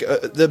together. And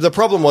the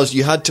problem was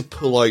you had to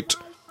pull out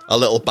a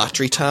little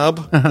battery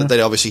tab that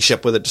they'd obviously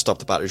ship with it to stop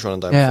the batteries running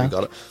down before you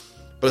got it.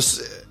 But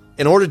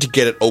in order to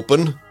get it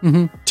open,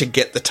 to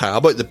get the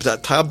tab out,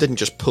 that tab didn't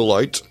just pull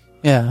out.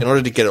 Yeah. In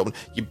order to get it open,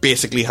 you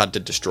basically had to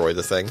destroy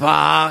the thing.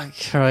 Fuck.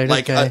 Right,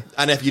 okay.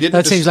 And if you didn't,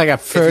 that seems like a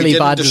fairly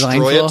bad design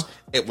flaw.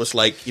 It was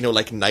like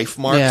knife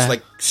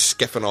marks,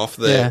 skiffing off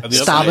the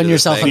stabbing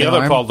yourself in the arm. The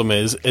other problem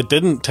is it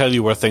didn't tell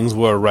you where things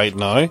were right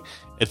now.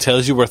 It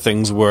tells you where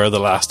things were the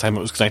last time it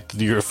was connected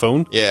to your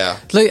phone. Yeah.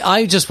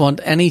 I just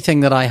want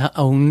anything that I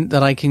own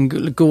that I can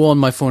go on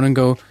my phone and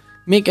go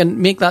make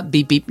that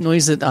beep beep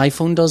noise that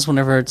iPhone does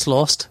whenever it's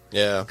lost.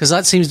 Yeah. Because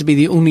that seems to be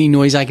the only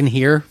noise I can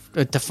hear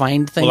to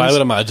find things. Well, I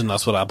would imagine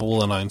that's what Apple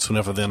will announce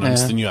whenever they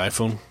announce the new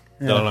iPhone.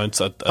 They'll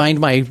announce find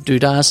my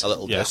doodads. A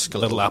little disc. A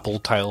little Apple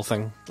tile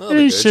thing.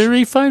 Hey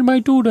Siri, find my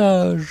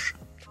doodads.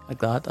 Like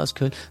that. That's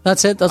cool.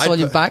 That's it. That's all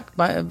you backed.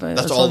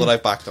 That's all that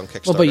I've backed on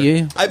Kickstarter. What about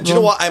you? Do you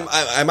know what?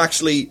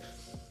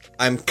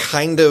 I'm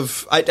kind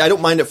of. I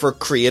don't mind it for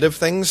creative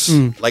things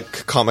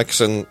like comics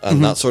and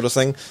that sort of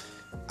thing.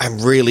 I'm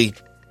really,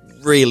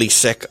 really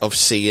sick of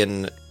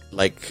seeing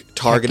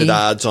targeted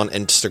ads on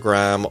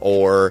Instagram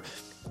or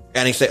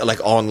anything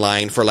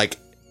online for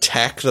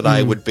tech that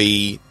I would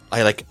be.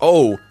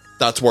 Oh,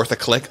 that's worth a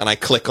click, and I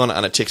click on it,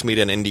 and it takes me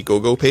to an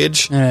Indiegogo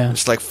page. Yeah.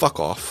 It's fuck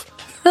off,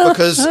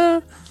 because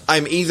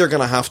I'm either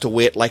gonna have to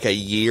wait a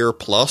year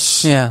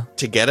plus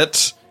to get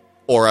it,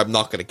 or I'm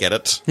not gonna get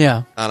it.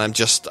 Yeah, and I'm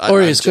just,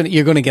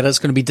 you're gonna get it. It's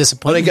gonna be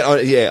disappointing.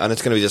 And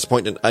it's gonna be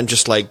disappointing. I'm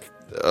just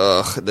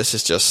this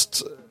is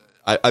just.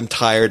 I'm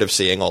tired of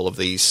seeing all of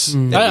these.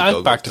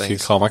 I've backed a few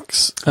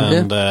comics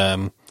and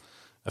a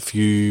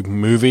few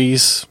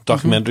movies,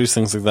 documentaries,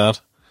 things like that.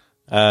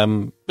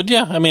 But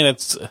yeah, I mean,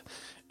 it's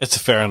a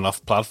fair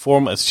enough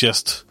platform. It's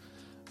just,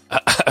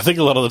 I think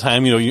a lot of the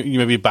time, you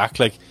may be back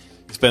you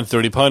spend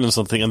 £30 on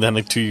something, and then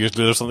 2 years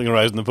later something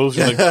arrives in the post.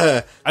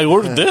 You're I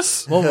ordered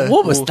this. Well,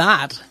 what was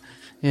that?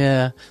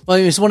 Yeah. Well,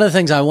 it's one of the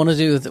things I want to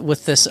do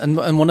with this, and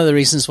one of the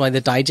reasons why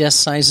the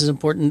digest size is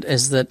important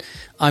is that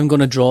I'm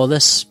going to draw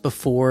this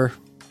before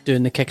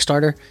doing the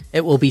Kickstarter.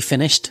 It will be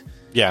finished.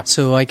 Yeah.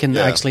 So I can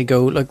actually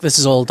go, look, this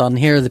is all done.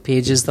 Here are the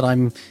pages that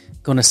I'm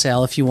going to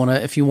sell. If you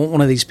want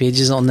one of these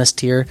pages on this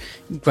tier,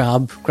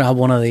 grab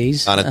one of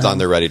these. And it's done.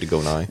 They're ready to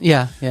go now.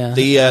 Yeah.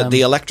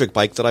 The electric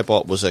bike that I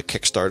bought was a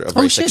Kickstarter, a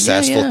very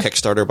successful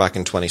Kickstarter back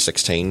in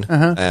 2016,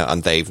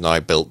 and they've now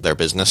built their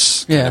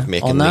business, kind of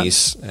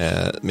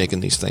making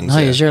these things. How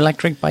is your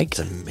electric bike? It's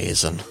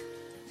amazing.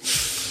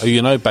 Are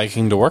you now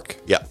biking to work?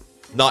 Yeah,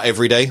 not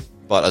every day,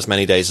 but as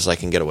many days as I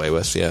can get away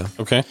with. Yeah.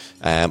 Okay.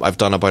 I've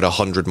done about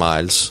 100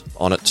 miles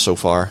on it so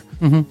far.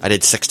 I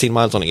did 16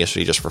 miles on it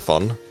yesterday just for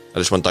fun. I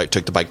just went out,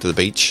 took the bike to the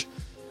beach.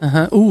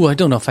 Ooh, I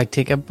don't know if I'd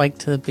take a bike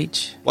to the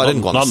beach. Well, I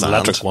didn't go on the sand. Not an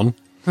electric one.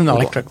 An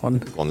electric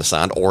one. On the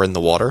sand or in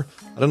the water.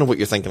 I don't know what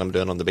you're thinking I'm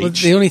doing on the beach. Well,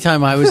 the only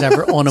time I was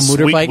ever on a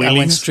motorbike, I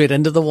went wheelies. straight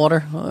into the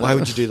water. Why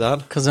would you do that?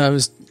 Because I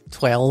was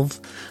 12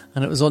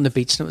 and it was on the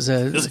beach and it was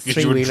a Because you were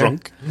three-wheeler.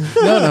 drunk?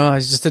 No, I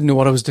just didn't know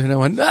what I was doing. I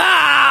went,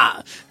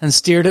 and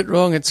steered it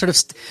wrong. It sort of,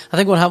 I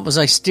think what happened was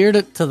I steered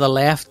it to the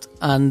left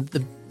and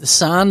the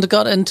sand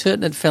got into it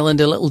and it fell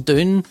into a little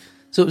dune.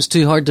 So it was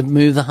too hard to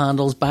move the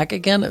handles back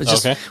again. It was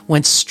just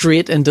went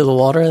straight into the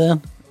water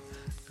then.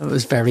 It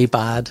was very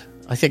bad.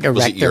 I think I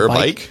Was wrecked it your their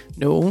bike?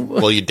 No.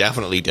 Well, you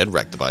definitely did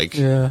wreck the bike.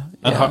 Yeah.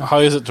 And how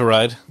is it to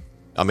ride?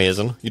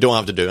 Amazing. You don't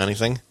have to do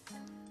anything.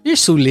 You're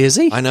so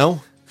lazy. I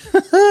know.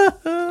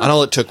 And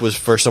all it took was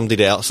for somebody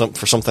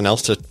for something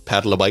else to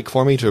pedal a bike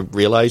for me to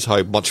realise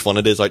how much fun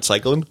it is out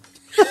cycling.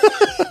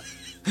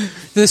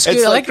 The It's like-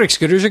 electric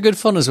scooters are good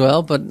fun as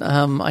well, but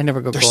I never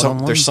go on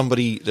one. There's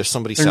somebody They're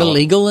selling.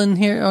 illegal in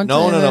here, aren't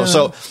No, they? no.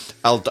 So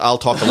I'll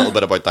talk a little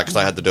bit about that because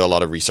I had to do a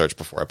lot of research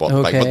before I bought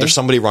the bike. But there's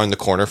somebody around the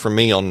corner from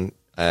me on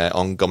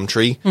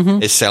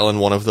Gumtree is selling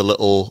one of the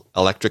little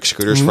electric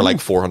scooters for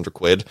like 400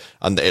 quid,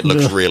 and it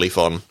looks really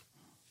fun.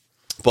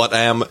 But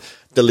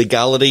the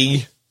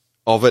legality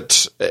of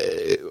it,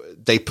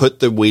 they put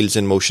the wheels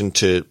in motion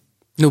to.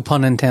 No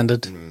pun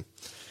intended.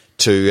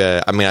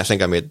 I mean, I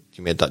think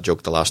you made that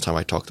joke the last time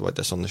I talked about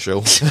this on the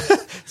show.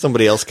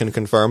 Somebody else can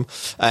confirm.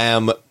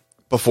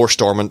 Before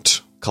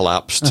Stormont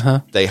collapsed,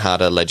 they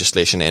had a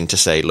legislation in to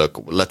say,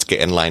 look, let's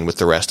get in line with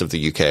the rest of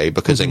the UK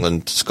because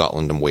England,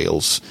 Scotland and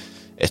Wales,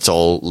 it's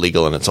all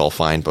legal and it's all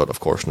fine, but of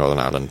course Northern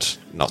Ireland,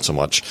 not so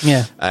much.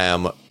 Yeah.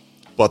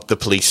 But the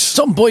police...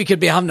 Some boy could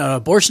be having an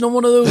abortion on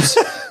one of those.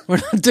 We're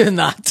not doing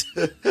that.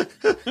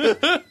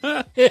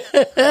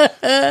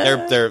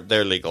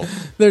 They're legal.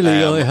 They're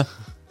legal, yeah.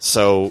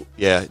 So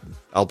yeah,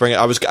 I'll bring it.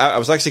 I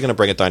was actually going to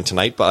bring it down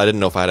tonight, but I didn't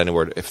know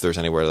if there's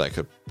anywhere that I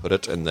could put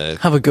it in the.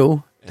 Have a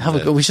go.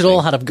 We should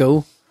all have a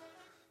go.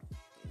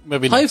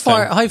 Maybe How next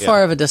far? time. How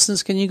far of a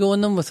distance can you go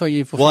in them before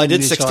you? Well, I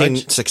did you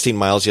 16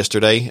 miles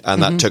yesterday,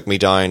 and that took me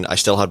down. I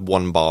still had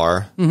 1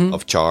 bar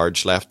of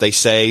charge left. They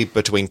say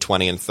between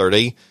 20 and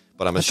 30,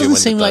 but I'm It assuming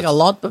doesn't seem like a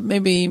lot, but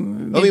maybe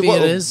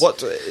it is.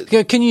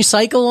 Can you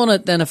cycle on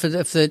it then if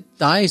it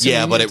dies?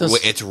 Yeah, but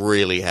does- it's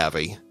really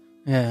heavy.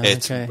 yeah,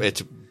 It's okay.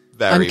 it's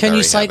very. And can very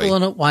you cycle heavy.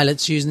 on it while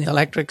it's using the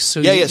electrics?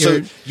 So Yeah. So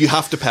you're- you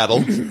have to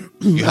pedal.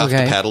 You have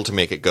Okay. to pedal to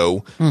make it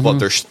go. But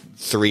there's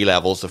 3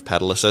 levels of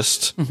pedal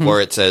assist where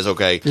it says,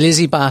 okay,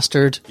 lazy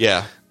bastard,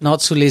 yeah,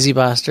 not so lazy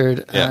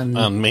bastard, Yeah.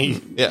 And me.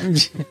 yeah.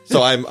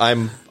 So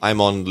I'm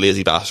on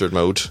lazy bastard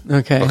mode.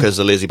 Okay. Because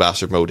the lazy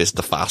bastard mode is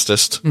the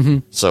fastest.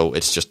 So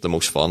it's just the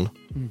most fun.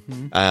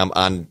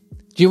 And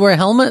do you wear a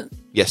helmet?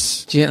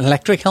 yes, Do you an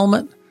electric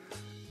helmet?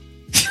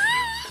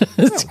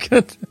 It's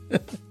good.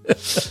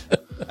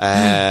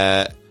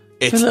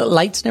 it's Little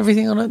lights and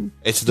everything on it.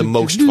 it's the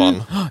most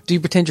fun. Do you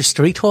pretend you're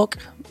Street Hawk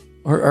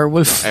or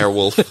Wolf?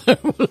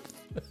 Airwolf.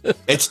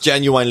 It's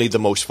genuinely the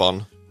most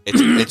fun.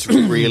 It's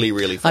really,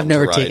 really fun. I've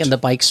never to ride. taken the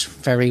bikes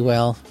very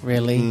well,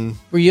 really.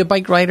 Were you a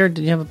bike rider?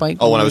 Did you have a bike?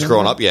 Oh, when I was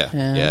growing up, up, yeah.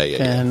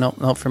 Yeah.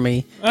 Not for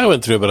me. I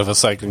went through a bit of a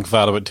cycling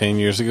fad about 10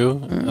 years ago.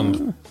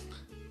 And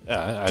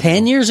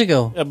 10 years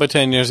ago, about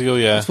 10 years ago,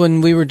 yeah.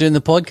 when we were doing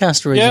the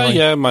podcast originally.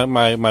 Yeah.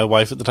 My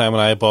wife at the time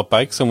and I bought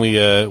bikes, and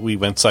we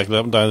went cycling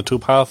up and down the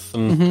towpath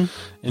and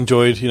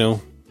enjoyed, Was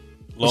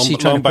long, she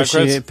trying long to bike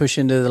rides. push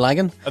into the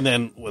lagging? And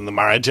then when the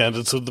marriage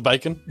ended, so did the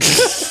biking.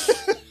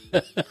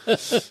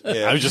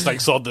 I was just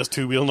like, sod this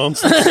 2-wheel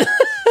nonsense.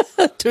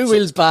 2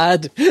 wheels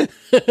bad.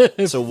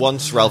 So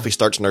once Ralphie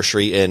starts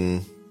nursery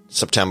in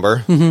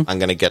September, I'm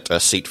going to get a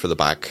seat for the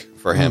back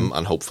for him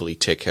and hopefully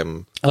take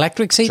him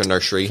Electric seat? to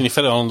nursery. Can you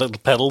fit it on little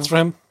pedals for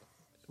him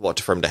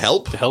For him to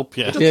help? to help?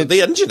 Yeah.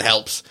 The engine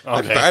helps.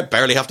 Okay. I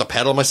barely have to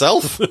pedal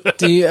myself.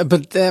 Do you,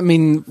 but I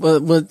mean,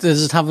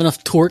 does it have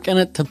enough torque in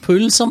it to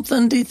pull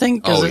something, do you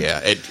think? Oh, yeah,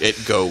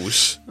 it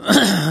goes.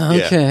 Yeah.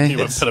 Okay. You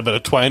would put a bit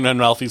of twine around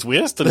Ralphie's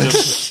waist and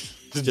just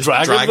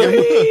drag drag him.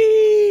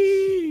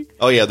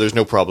 Oh, yeah, there's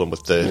no problem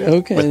with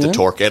the then.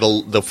 torque.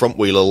 The front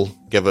wheel will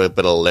give a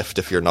bit of lift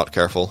if you're not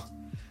careful.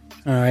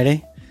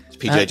 Alrighty.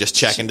 PJ just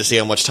checking to see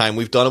how much time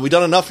we've done. Have we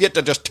done enough yet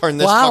to just turn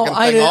this Wow,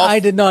 fucking thing off? I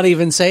did not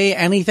even say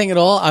anything at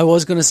all. I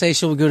was going to say,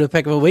 shall we go to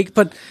pick of a week?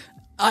 But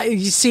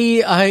You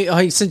see,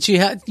 since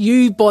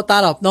you brought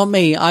that up, not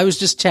me. I was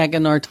just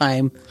checking our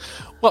time.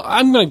 Well,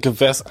 I'm going to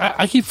confess,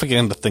 I keep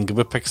forgetting to think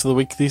about picks of the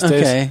week these days.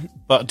 Okay.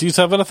 But do you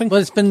have anything?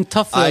 Well, it's been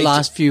tough for the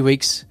last few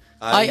weeks.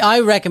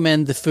 I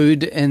recommend the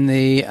food in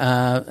the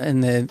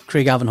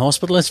Craigavon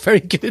Hospital. It's very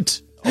good.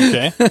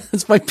 Okay.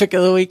 It's my pick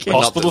of the week.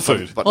 Hospital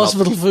food. But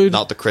Hospital food.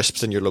 Not the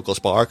crisps in your local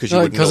Spar,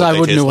 because I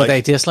wouldn't know what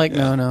they taste taste like.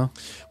 Yeah. No.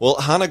 Well,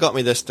 Hannah got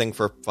me this thing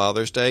for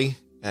Father's Day.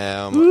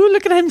 Ooh,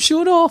 look at him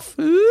showing off.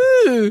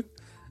 Ooh.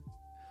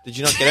 Did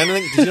you not get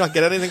anything? Did you not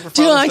get anything for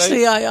Do you Father's know,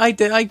 Day?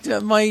 actually, I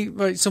did. My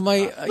youngest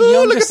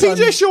Look at son.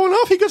 PJ showing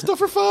off. He got stuff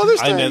for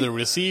Father's Day. I neither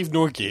received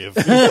nor gave.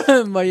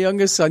 My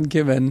youngest son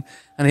came in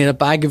and he had a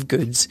bag of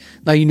goods.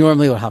 Now,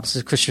 normally what happens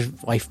is Chris, your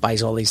wife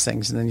buys all these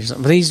things, and then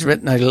but he's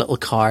written out a little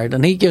card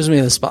and he gives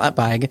me this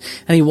bag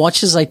and he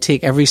watches I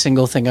take every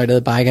single thing out of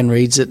the bag and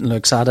reads it and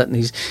looks at it, and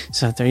he's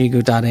said, "There you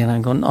go, Daddy." And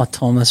I'm going, "Oh,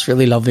 Tom, that's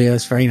really lovely.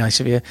 That's very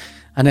nice of you."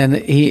 And then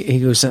he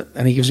goes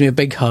and he gives me a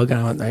big hug, and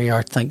I went, "There you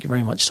are. Thank you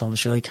very much, Tom.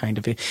 It's really kind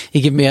of you." He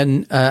gave me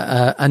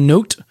a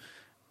note,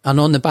 and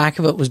on the back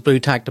of it was blue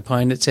tacked a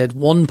pound. It said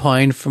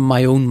 £1 from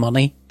my own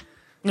money.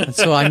 And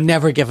so I'm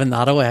never giving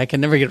that away. I can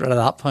never get rid of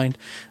that pound.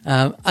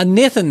 And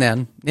Nathan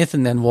then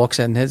walks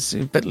in a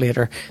bit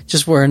later,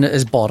 just wearing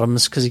his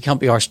bottoms because he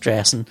can't be arse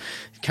dressing,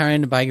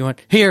 carrying the bag. He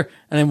went, "Here,"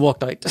 and then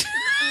walked out.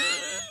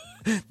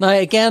 Now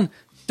again,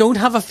 don't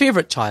have a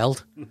favourite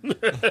child,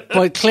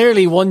 but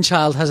clearly one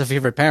child has a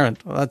favourite parent.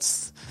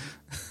 That's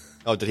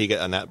Oh, did he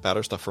get Annette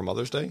better stuff for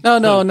Mother's Day? no.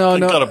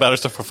 Got a better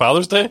stuff for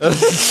Father's Day?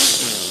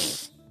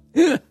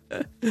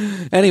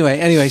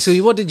 Anyway, so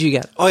what did you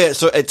get? Oh yeah,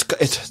 so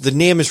it's the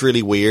name is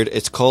really weird.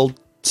 It's called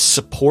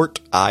Support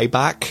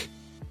IBAC.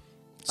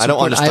 I don't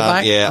Support understand.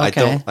 IBAC? Yeah,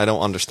 Okay. I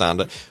don't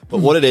understand it. But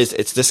what it is,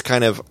 it's this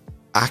kind of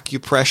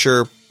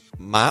acupressure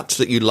mat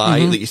that you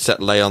that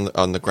you lay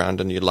on the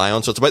ground and you lie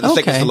on. So it's about the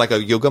thickness of like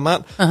a yoga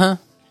mat.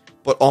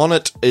 But on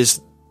it is,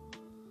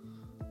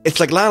 it's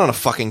like lying on a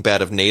fucking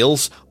bed of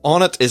nails.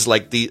 On it is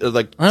like I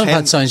don't know if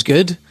that sounds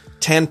good.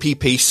 10p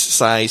piece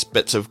size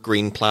bits of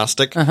green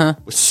plastic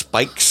with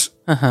spikes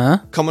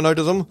coming out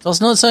of them.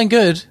 Does not sound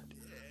good.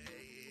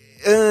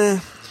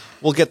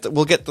 We'll get to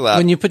that.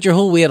 When you put your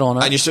whole weight on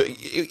it. And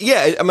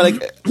I mean,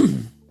 like,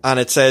 and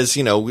it says,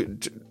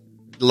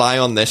 lie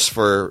on this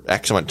for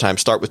X amount of time.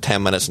 Start with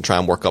 10 minutes and try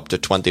and work up to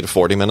 20 to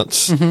 40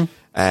 minutes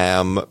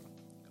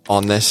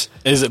on this.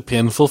 Is it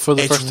painful for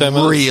the first 10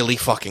 minutes? It's really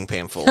fucking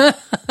painful.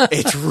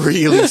 It's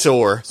really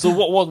sore. So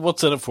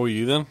what's in it for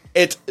you then?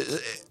 It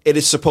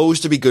is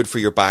supposed to be good for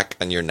your back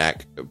and your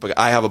neck, but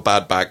I have a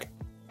bad back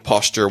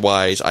posture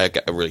wise. I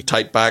get a really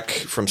tight back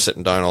from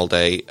sitting down all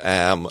day.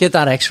 Get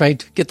that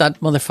X-rayed. Get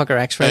that motherfucker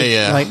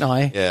X-rayed right now.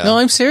 Yeah. No,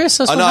 I'm serious.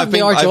 That's what happened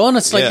to Arjun.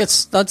 It's like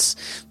that's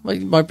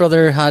my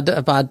brother had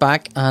a bad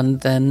back and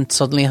then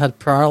suddenly had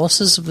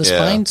paralysis of the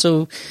spine.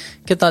 So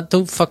get that.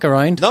 Don't fuck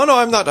around. No,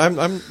 I'm not.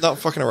 I'm not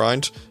fucking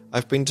around.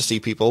 I've been to see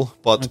people,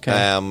 but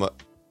I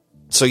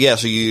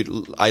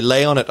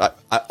lay on it.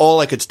 All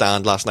I could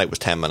stand last night was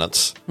 10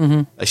 minutes.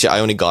 Actually,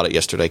 I only got it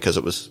yesterday because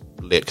it was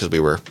late because we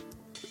were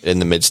in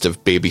the midst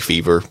of baby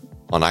fever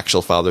on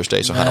actual Father's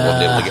Day, so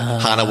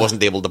Hannah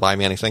wasn't able to buy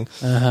me anything.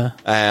 So I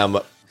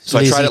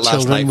tried it last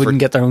children night. Wouldn't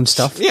get their own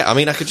stuff. Yeah, I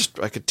mean, I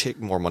could take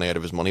more money out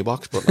of his money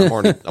box, but I'm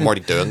already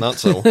doing that.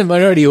 So I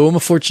might already owe him a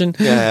fortune.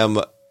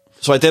 So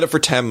I did it for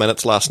 10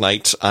 minutes last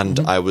night, and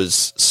I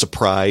was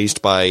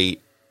surprised by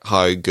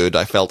how good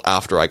I felt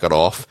after I got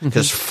off,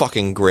 because it's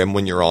fucking grim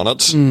when you're on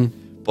it.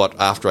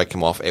 But after I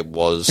came off, it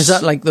was... Is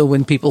that like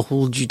when people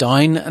hold you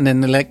down and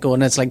then they let go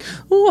and it's like,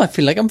 oh, I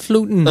feel like I'm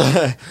floating.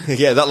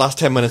 Yeah, that last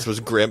 10 minutes was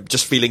grim.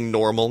 Just feeling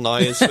normal now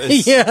is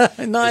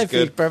I feel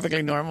good.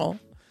 perfectly normal.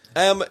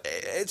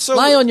 So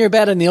lie on your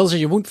bed of nails or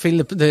you won't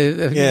feel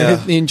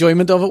the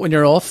enjoyment of it when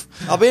you're off.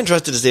 I'll be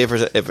interested to see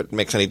if it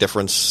makes any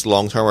difference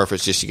long term, or if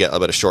it's just you get a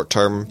bit of short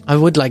term. I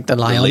would like to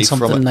lie on relief from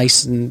something it.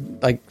 nice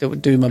and like that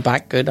would do my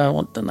back good. I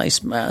want the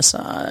nice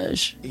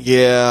massage.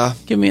 Yeah,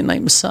 Give me a nice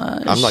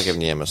massage. I'm not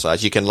giving you a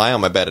massage. You can lie on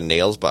my bed of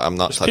nails, but I'm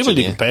not touching People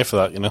you. you can pay for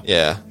that, you know.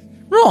 Yeah,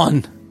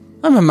 Ron,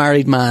 I'm a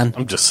married man.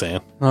 I'm just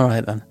saying. All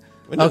right then.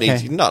 you don't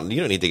Okay.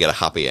 need to get a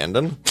happy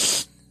ending.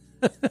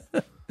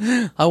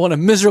 I want a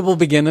miserable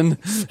beginning.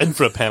 In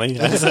for a penny.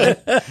 Anyway,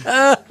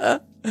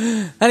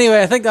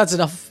 I think that's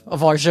enough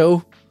of our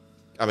show.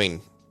 I mean,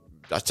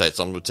 I'd say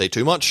some would say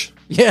too much.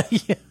 Yeah.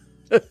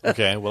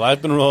 Okay, well,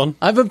 I've been Ron.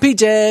 I've been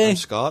PJ. I'm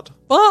Scott.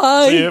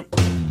 Bye. See you.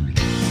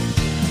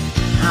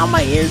 How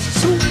my ears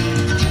so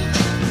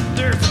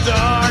There's a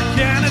dark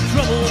and a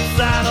troubled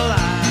side of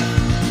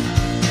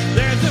life.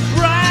 There's a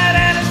bright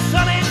and a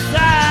sunny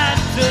side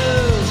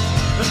too.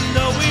 And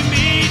though we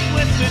meet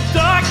with the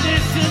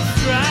darkness and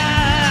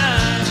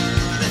strife,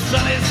 the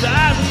sunny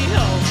side we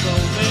hold.